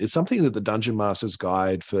event. It's something that the Dungeon Master's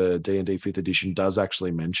Guide for D&D 5th edition does actually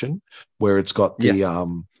mention, where it's got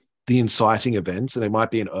the inciting events, and it might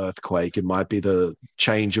be an earthquake, it might be the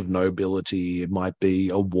change of nobility, it might be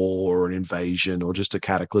a war or an invasion or just a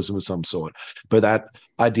cataclysm of some sort. But that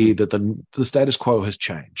idea that the status quo has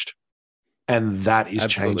changed, and that is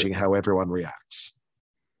changing how everyone reacts.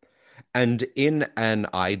 And in an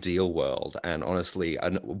ideal world, and honestly,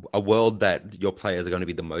 a world that your players are going to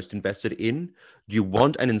be the most invested in, you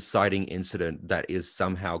want an inciting incident that is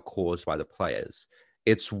somehow caused by the players.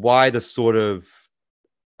 It's why the sort of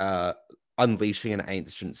unleashing an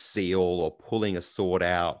ancient seal, or pulling a sword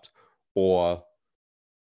out, or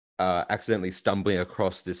accidentally stumbling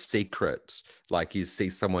across this secret, like you see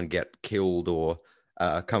someone get killed, or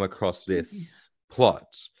come across this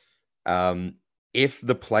plot. If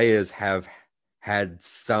the players have had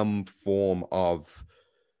some form of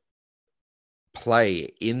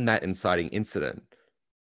play in that inciting incident,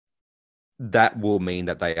 that will mean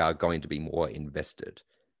that they are going to be more invested.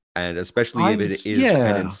 And especially if it is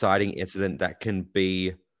an inciting incident that can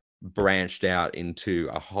be branched out into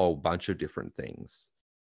a whole bunch of different things.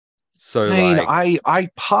 So, I mean, I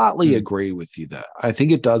partly agree with you there. I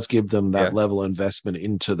think it does give them that level of investment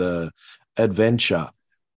into the adventure.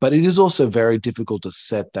 But it is also very difficult to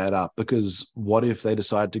set that up, because what if they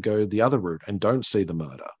decide to go the other route and don't see the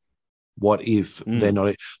murder? What if they're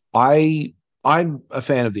not? I'm a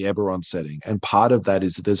fan of the Eberron setting, and part of that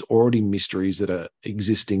is that there's already mysteries that are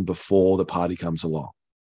existing before the party comes along.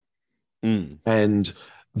 And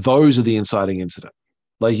those are the inciting incident.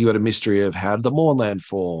 Like, you got a mystery of, how did the Mournland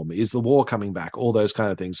form? Is the war coming back? All those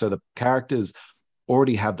kind of things. So the characters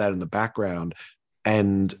already have that in the background,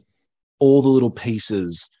 and all the little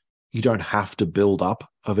pieces, you don't have to build up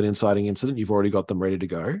of an inciting incident. You've already got them ready to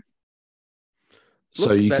go.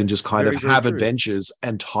 So you can just kind of have adventures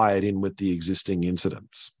and tie it in with the existing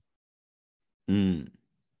incidents. And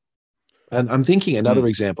I'm thinking another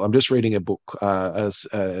example. I'm just reading a book, as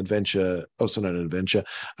an adventure, also not an adventure,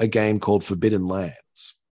 a game called Forbidden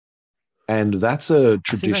Lands. And that's a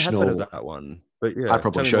traditional. I have heard of that one, but yeah, I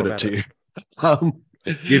probably showed it to you.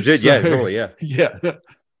 You did, yeah, totally, yeah. Yeah.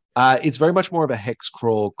 It's very much more of a hex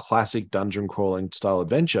crawl, classic dungeon crawling style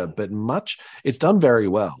adventure, but it's done very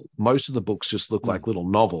well. Most of the books just look like little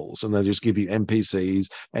novels, and they just give you NPCs,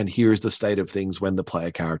 and here's the state of things when the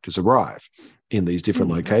player characters arrive in these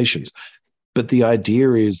different locations. But the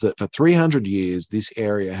idea is that for 300 years, this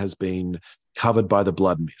area has been covered by the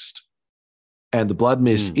blood mist. And the blood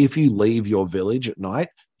mist, if you leave your village at night,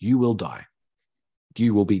 you will die.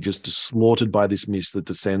 You will be just slaughtered by this mist that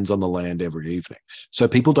descends on the land every evening. So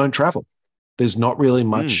people don't travel. There's not really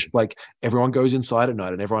much, like, everyone goes inside at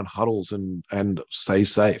night and everyone huddles and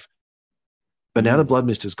stays safe. But now the blood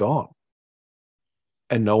mist is gone,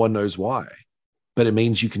 and no one knows why. But it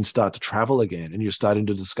means you can start to travel again, and you're starting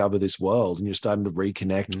to discover this world, and you're starting to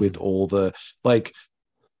reconnect with all the, like,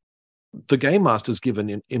 the game masters give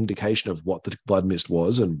an indication of what the blood mist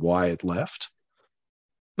was and why it left.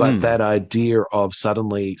 But that idea of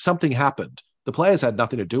suddenly something happened, the players had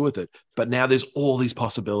nothing to do with it, but now there's all these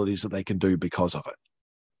possibilities that they can do because of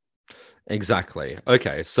it. Exactly.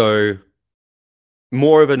 Okay, so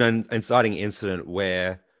more of an inciting incident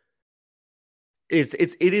where it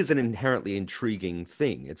is an inherently intriguing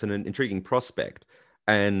thing. It's an intriguing prospect,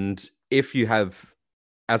 and if you have,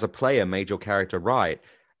 as a player, made your character right,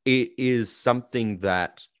 it is something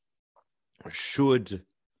that should.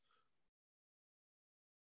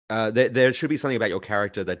 There should be something about your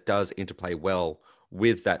character that does interplay well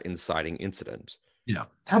with that inciting incident. Yeah,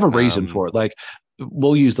 have a reason for it. Like,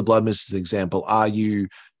 we'll use the blood mist as an example.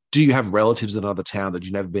 Do you have relatives in another town that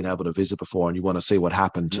you've never been able to visit before, and you want to see what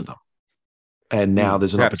happened to them? And now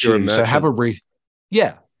there's an opportunity. So have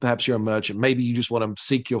perhaps you're a merchant. Maybe you just want to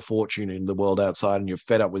seek your fortune in the world outside, and you're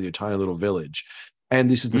fed up with your tiny little village. And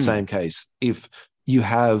this is the same case. If you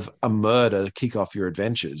have a murder kick off your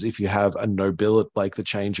adventures. If you have a nobility, like the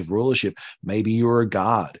change of rulership, maybe you were a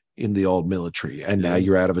guard in the old military and now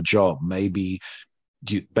you're out of a job. Maybe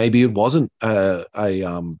it wasn't a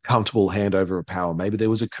comfortable handover of power. Maybe there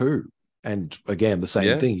was a coup. And again, the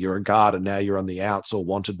same thing. You're a guard and now you're on the outs or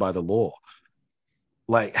wanted by the law.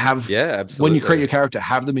 Like when you create your character,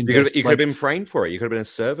 have them invest. You could have been framed for it. You could have been a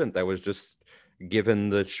servant that was just given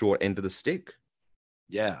the short end of the stick.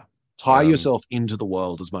 Yeah. Tie yourself into the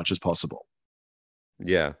world as much as possible.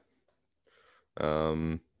 Yeah.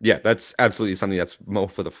 Yeah, that's absolutely something that's more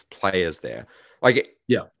for the players there. Like,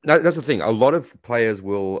 yeah, that's the thing. A lot of players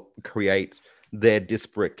will create their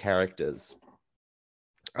disparate characters.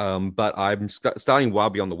 But I'm starting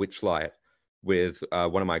Wild Beyond the Witchlight with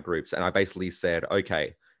one of my groups, and I basically said,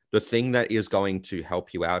 okay, the thing that is going to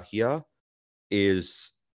help you out here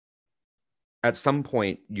is at some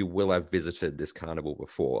point you will have visited this carnival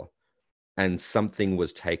before, and something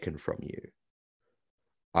was taken from you.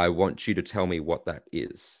 I want you to tell me what that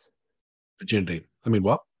is. Virginity. I mean,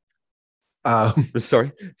 what?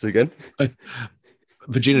 Sorry, so again?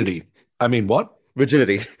 Virginity. I mean, what?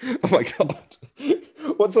 Virginity. Oh my God.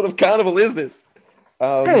 What sort of carnival is this?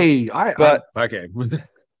 Okay.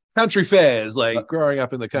 Country fairs, like growing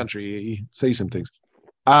up in the country, you see some things.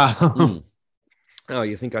 Oh,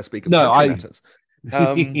 you think I speak of country matters?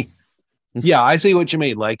 Yeah, I see what you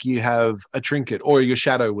mean. Like you have a trinket, or your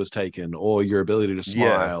shadow was taken, or your ability to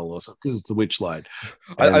smile, or something, because it's the witchlight.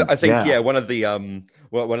 I think one of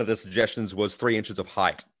the suggestions was 3 inches of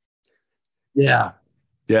height. Yeah,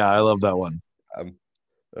 I love that one.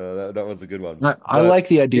 That was a good one. I like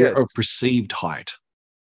the idea of perceived height.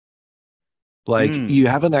 Like you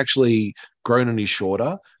haven't actually grown any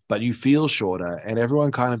shorter, but you feel shorter, and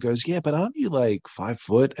everyone kind of goes, "Yeah, but aren't you like 5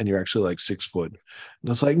 foot?" And you're actually like 6 foot.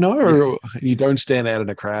 And it's like, no, you don't stand out in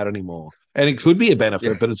a crowd anymore. And it could be a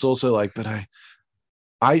benefit, but it's also like, but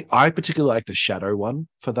I particularly like the shadow one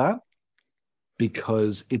for that,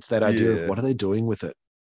 because it's that idea of what are they doing with it?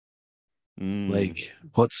 Like,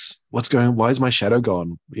 what's going? Why is my shadow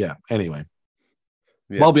gone? Yeah. Anyway,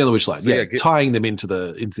 Wild Beyond the Witchlight. So, tying them into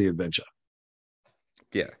the adventure.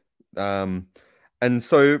 Yeah. And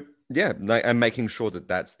so and making sure that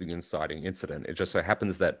that's the inciting incident. It just so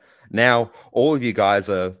happens that now all of you guys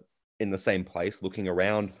are in the same place, looking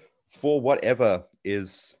around for whatever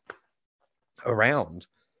is around.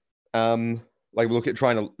 Like we look at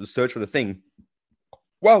trying to search for the thing,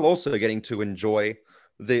 while also getting to enjoy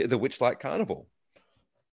the Witchlight Carnival,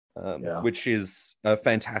 which is a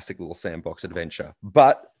fantastic little sandbox adventure.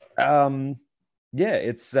 But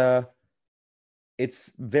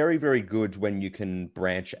it's very, very good when you can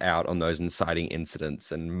branch out on those inciting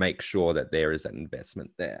incidents and make sure that there is that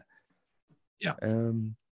investment there. Yeah. So,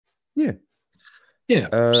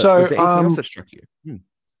 was there anything else that struck you?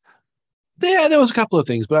 Yeah, there was a couple of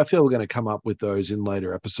things, but I feel we're going to come up with those in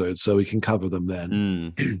later episodes, so we can cover them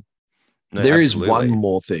then. No, there absolutely. is one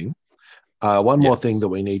more thing. More thing that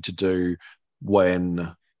we need to do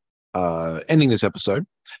when ending this episode,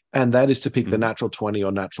 and that is to pick the natural 20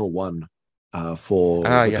 or natural 1 for the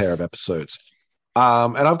pair of episodes.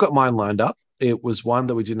 And I've got mine lined up. It was one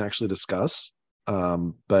that we didn't actually discuss,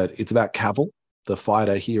 but it's about Gazel, the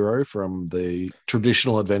fighter hero from the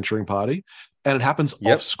traditional adventuring party, and it happens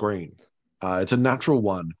off screen. It's a natural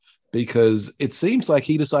 1 because it seems like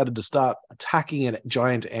he decided to start attacking a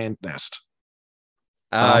giant ant nest.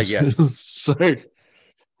 Yes. So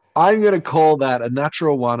I'm going to call that a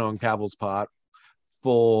natural 1 on Gazel's part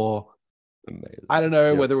for, amazing. I don't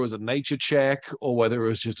know whether it was a nature check or whether it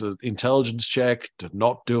was just an intelligence check to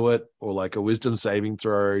not do it, or like a wisdom saving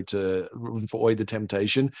throw to avoid the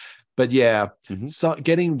temptation. But so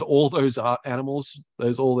getting all those animals,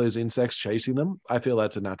 all those insects, chasing them, I feel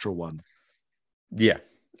that's a natural 1. Yeah,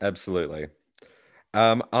 absolutely.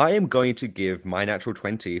 I am going to give my natural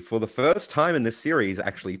 20 for the first time in this series,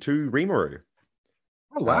 actually, to Rimuru.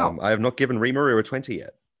 Oh, wow. I have not given Rimuru a 20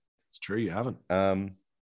 yet. It's true, you haven't. And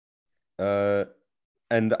I'm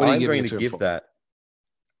going to give that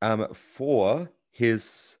for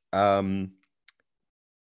his I'm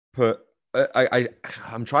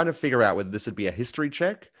trying to figure out whether this would be a history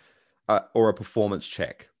check or a performance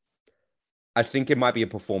check. I think it might be a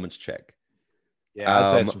performance check. Yeah, I'd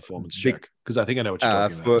say it's a performance check, because I think I know what you're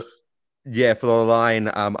talking about. Yeah, for the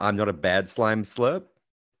line, I'm not a bad slime slurp.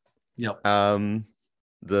 Yep.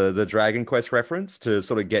 The Dragon Quest reference to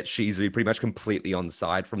sort of get Shizu pretty much completely on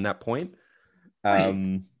side from that point.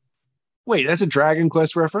 Wait, that's a Dragon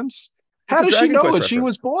Quest reference? How does she know it? She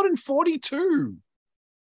was born in 42.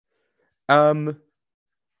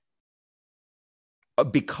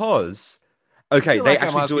 Because Okay, feel they like I'm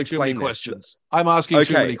actually do asking too many explain this. questions. I'm asking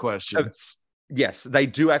too many Okay, questions. yes, they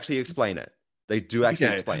do actually explain it. They do actually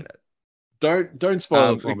Okay, explain it. don't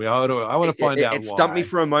spoil it for me. I want to find out It stumped me why.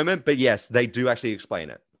 for a moment, but yes, they do actually explain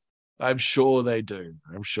it. I'm sure they do.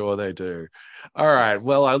 I'm sure they do. All right. Yes.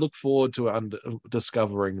 Well, I look forward to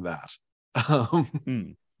discovering that. Um,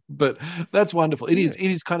 Mm. but that's wonderful. It Yeah. is. It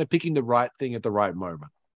is kind of picking the right thing at the right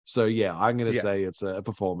moment. So yeah, I'm going to say Yes. it's a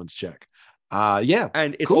performance check. Yeah,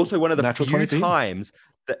 And it's cool. also one of the Natural few 20 for him. times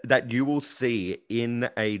that you will see in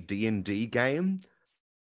a D&D game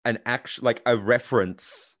an act like a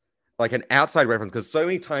reference, like an outside reference, because so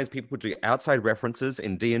many times people do outside references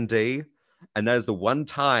in D&D, and that is the one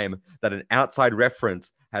time that an outside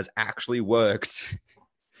reference has actually worked.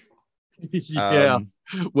 Yeah, Um,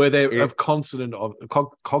 where they're it, cognizant of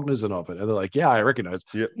it, and they're like, "Yeah, I recognize.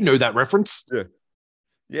 yeah, You know that reference. yeah, I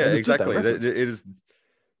yeah, understood that exactly. It reference." is,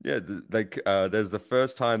 yeah, like there's the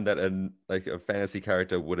first time that a fantasy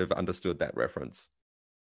character would have understood that reference.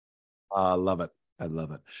 I love it. I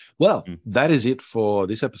love it. Well, Mm. that is it for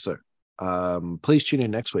this episode. Please tune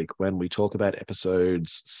in next week when we talk about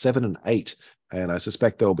episodes 7 and 8. And I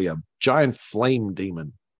suspect there'll be a giant flame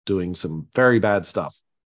demon doing some very bad stuff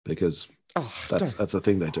because Oh, that's don't. that's a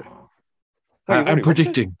thing they do. Wait, you've I'm already watched it?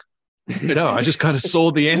 predicting. I just kind of saw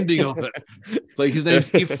the ending of it. It's like his name's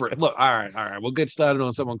Ifrit. Look, all right. We'll get started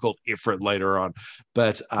on someone called Ifrit later on.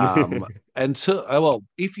 But until well,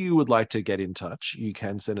 if you would like to get in touch, you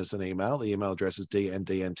can send us an email. The email address is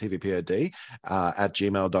dndntvpod at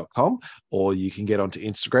gmail.com, or you can get onto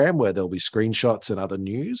Instagram where there'll be screenshots and other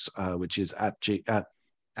news, which is at Gmail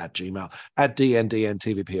at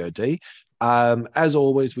dndntvpod. As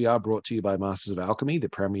always, we are brought to you by Masters of Alchemy, the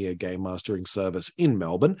premier game mastering service in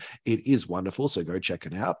Melbourne. It is wonderful, so go check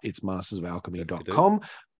it out. It's mastersofalchemy.com.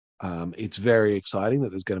 It's very exciting that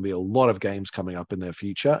there's going to be a lot of games coming up in their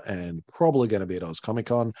future and probably going to be at Oz Comic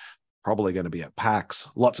Con, probably going to be at PAX,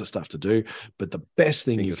 lots of stuff to do. But the best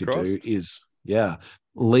thing you Fingers could do crossed. is,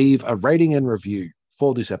 leave a rating and review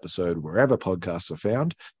for this episode wherever podcasts are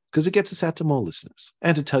found, because it gets us out to more listeners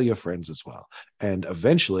and to tell your friends as well. And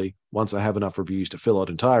eventually, once I have enough reviews to fill out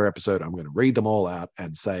an entire episode, I'm going to read them all out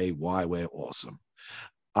and say why we're awesome.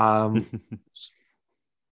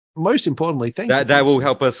 Most importantly, thank you for That will listening.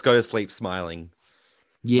 help us go to sleep smiling,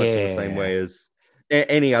 much in the same Yeah. way as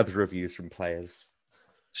any other reviews from players.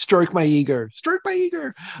 Stroke my ego. Stroke my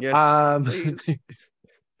ego. Yes, Um, please.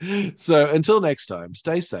 so until next time,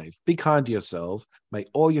 stay safe, be kind to yourself, may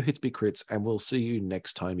all your hits be crits, and we'll see you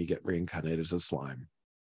next time you get reincarnated as a slime.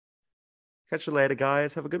 Catch you later,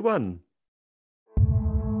 guys. Have a good one.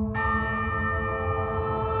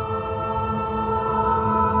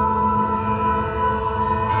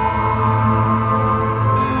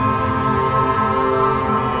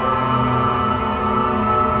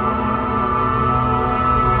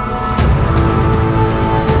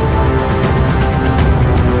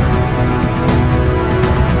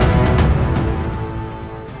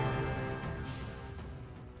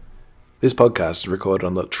 This podcast is recorded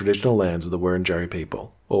on the traditional lands of the Wurundjeri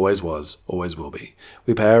people. Always was, always will be.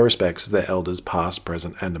 We pay our respects to their elders past,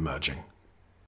 present, and emerging.